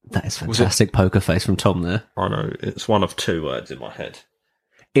 That is fantastic poker face from Tom there. I know, it's one of 2 words in my head.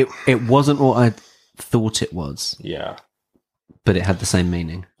 It wasn't what I thought it was, Yeah. but it had the same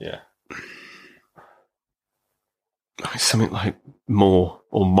meaning. Yeah. It's something like more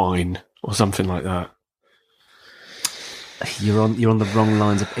or mine or something like that. You're on the wrong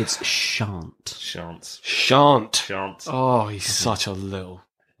lines. It's shan't. Chance. Shan't. Chance. Oh, he's such a little.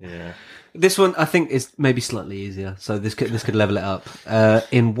 Yeah. This one I think is maybe slightly easier, so this could level it up.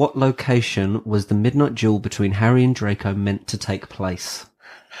 In what location was the midnight duel between Harry and Draco meant to take place?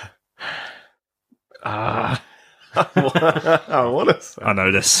 I want to say. I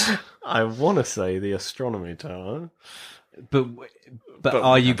know this. I want to say the astronomy tower. But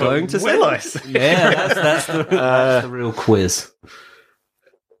are you going to say? Will I say? Yeah, that's the real quiz.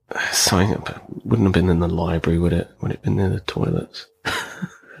 Something wouldn't have been in the library, would it? Would it have been near the toilets?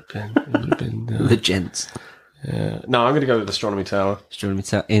 It would have been. The gents. Yeah. No, I'm going to go with the astronomy tower. Astronomy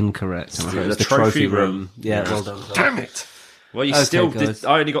tower incorrect. I'm afraid The it's the trophy trophy room. room. Yeah, well done. Damn it! Well, you Okay, still guys. did.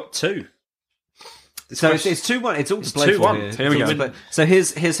 I only got 2. So it's 2-1. It's all to play 2-1. for here. Here we go. But, so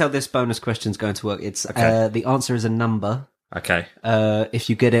here's how this bonus question's going to work. It's the answer is a number. Okay. If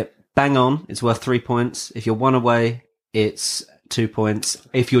you get it bang on, it's worth 3 points. If you're 1 away, it's 2 points.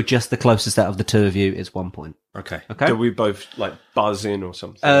 If you're just the closest out of the 2 of you, it's 1 point. Okay. Okay. Do we both like buzz in or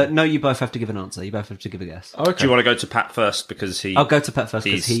something? No, you both have to give an answer. You both have to give a guess. Okay. Do you want to go to Pat first because he? I'll go to Pat first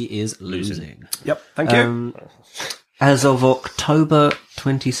because He's he is losing. Yep. Thank you. As of October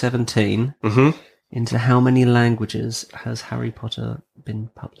 2017, Mm-hmm. into how many languages has Harry Potter been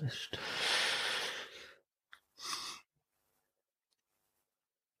published?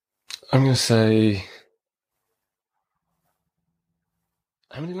 I'm going to say.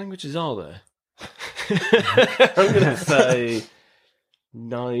 How many languages are there? I'm going to say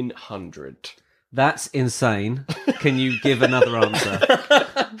 900. That's insane. Can you give another answer?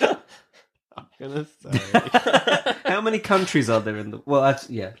 I'm going to say. How many countries are there in the... Well,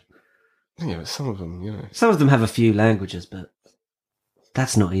 yeah. Yeah, but some of them, you know. Some of them have a few languages, but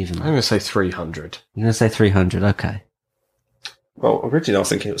that's not even... I'm going to say 300. You're going to say 300, okay. Well, originally I was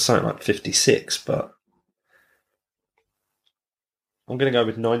thinking it was something like 56, but I'm going to go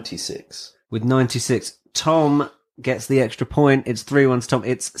with 96. With 96, Tom gets the extra point. It's 3-1 to Tom.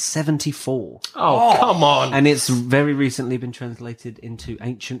 It's 74. Oh, come on. And it's very recently been translated into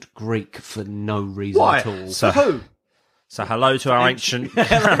ancient Greek for no reason at all. So Who? So hello to our ancient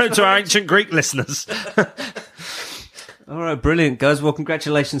Greek listeners. All right, brilliant, guys. Well,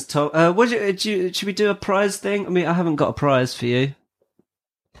 congratulations, Tom. Should we do a prize thing? I mean, I haven't got a prize for you.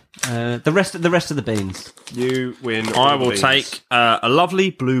 The rest of the beans. You win. I all will these. take a lovely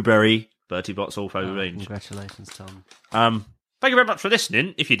blueberry Bertie Bott's all over beans. Congratulations, Tom. Thank you very much for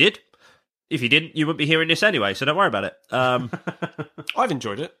listening. If you did, if you didn't, you wouldn't be hearing this anyway. So don't worry about it. I've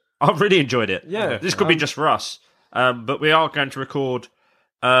enjoyed it. I've really enjoyed it. Yeah. This could be just for us. But we are going to record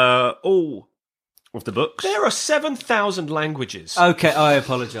all of the books. There are 7,000 languages. Okay, I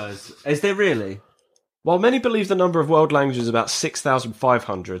apologise. Is there really? While many believe the number of world languages is about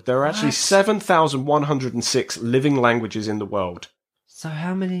 6,500, there are actually 7,106 living languages in the world. So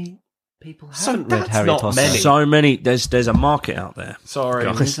how many people So haven't read that's Harry not Potter? many. So many. There's a market out there. Sorry.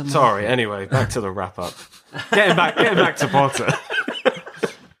 Guys. Sorry. Anyway, back to the wrap up. Getting back to Potter.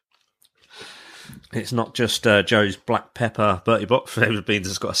 It's not just Joe's black pepper Bertie Bott flavoured beans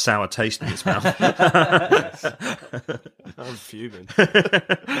that's got a sour taste in its mouth. I'm fuming.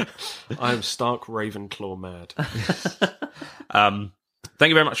 I am stark Ravenclaw mad. Thank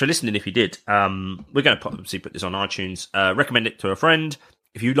you very much for listening. If you did, we're going to obviously put this on iTunes. Recommend it to a friend.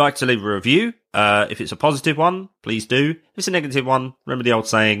 If you'd like to leave a review, if it's a positive one, please do. If it's a negative one, remember the old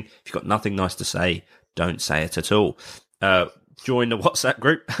saying: if you've got nothing nice to say, don't say it at all. Join the WhatsApp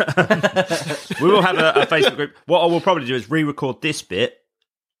group. We will have a Facebook group. What I will probably do is re-record this bit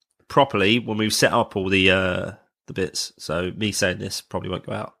properly when we've set up all the bits. So me saying this probably won't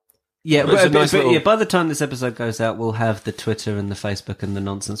go out. Yeah, Well, it's a nice little- yeah, by the time this episode goes out, we'll have the Twitter and the Facebook and the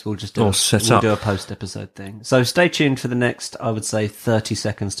nonsense. We'll just do, All set up. do a post-episode thing. So stay tuned for the next, I would say, 30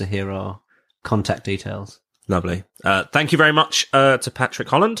 seconds to hear our contact details. Lovely. Thank you very much to Patrick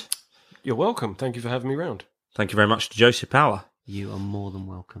Holland. You're welcome. Thank you for having me round. Thank you very much to Joseph Power. You are more than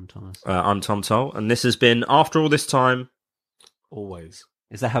welcome, Thomas. I'm Tom Toll, and this has been After All This Time. Always.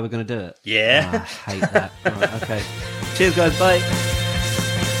 Is that how we're going to do it? Yeah. I hate that. Right, okay. Cheers, guys. Bye.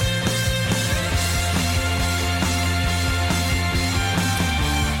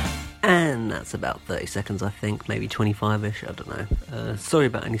 And that's about 30 seconds, I think, maybe 25-ish, I don't know. Sorry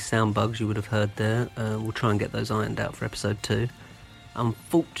about any sound bugs you would have heard there. We'll try and get those ironed out for episode 2.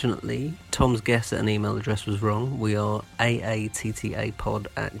 Unfortunately, Tom's guess at an email address was wrong. We are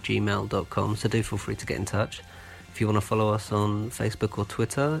aattapod@gmail.com, so do feel free to get in touch. If you want to follow us on Facebook or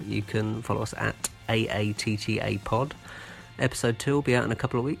Twitter, you can follow us at aattapod. Episode 2 will be out in a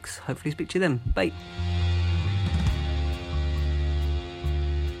couple of weeks. Hopefully speak to you then. Bye.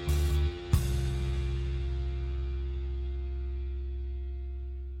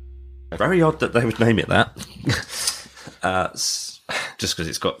 Very odd that they would name it that. Just because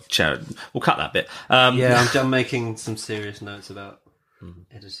it's got charity. We'll cut that bit. Yeah, I'm making some serious notes about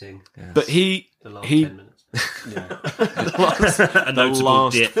editing. But The last 10 minutes. a notable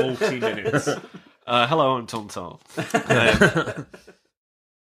last dip. 40 minutes. Hello, I'm Tom Toll.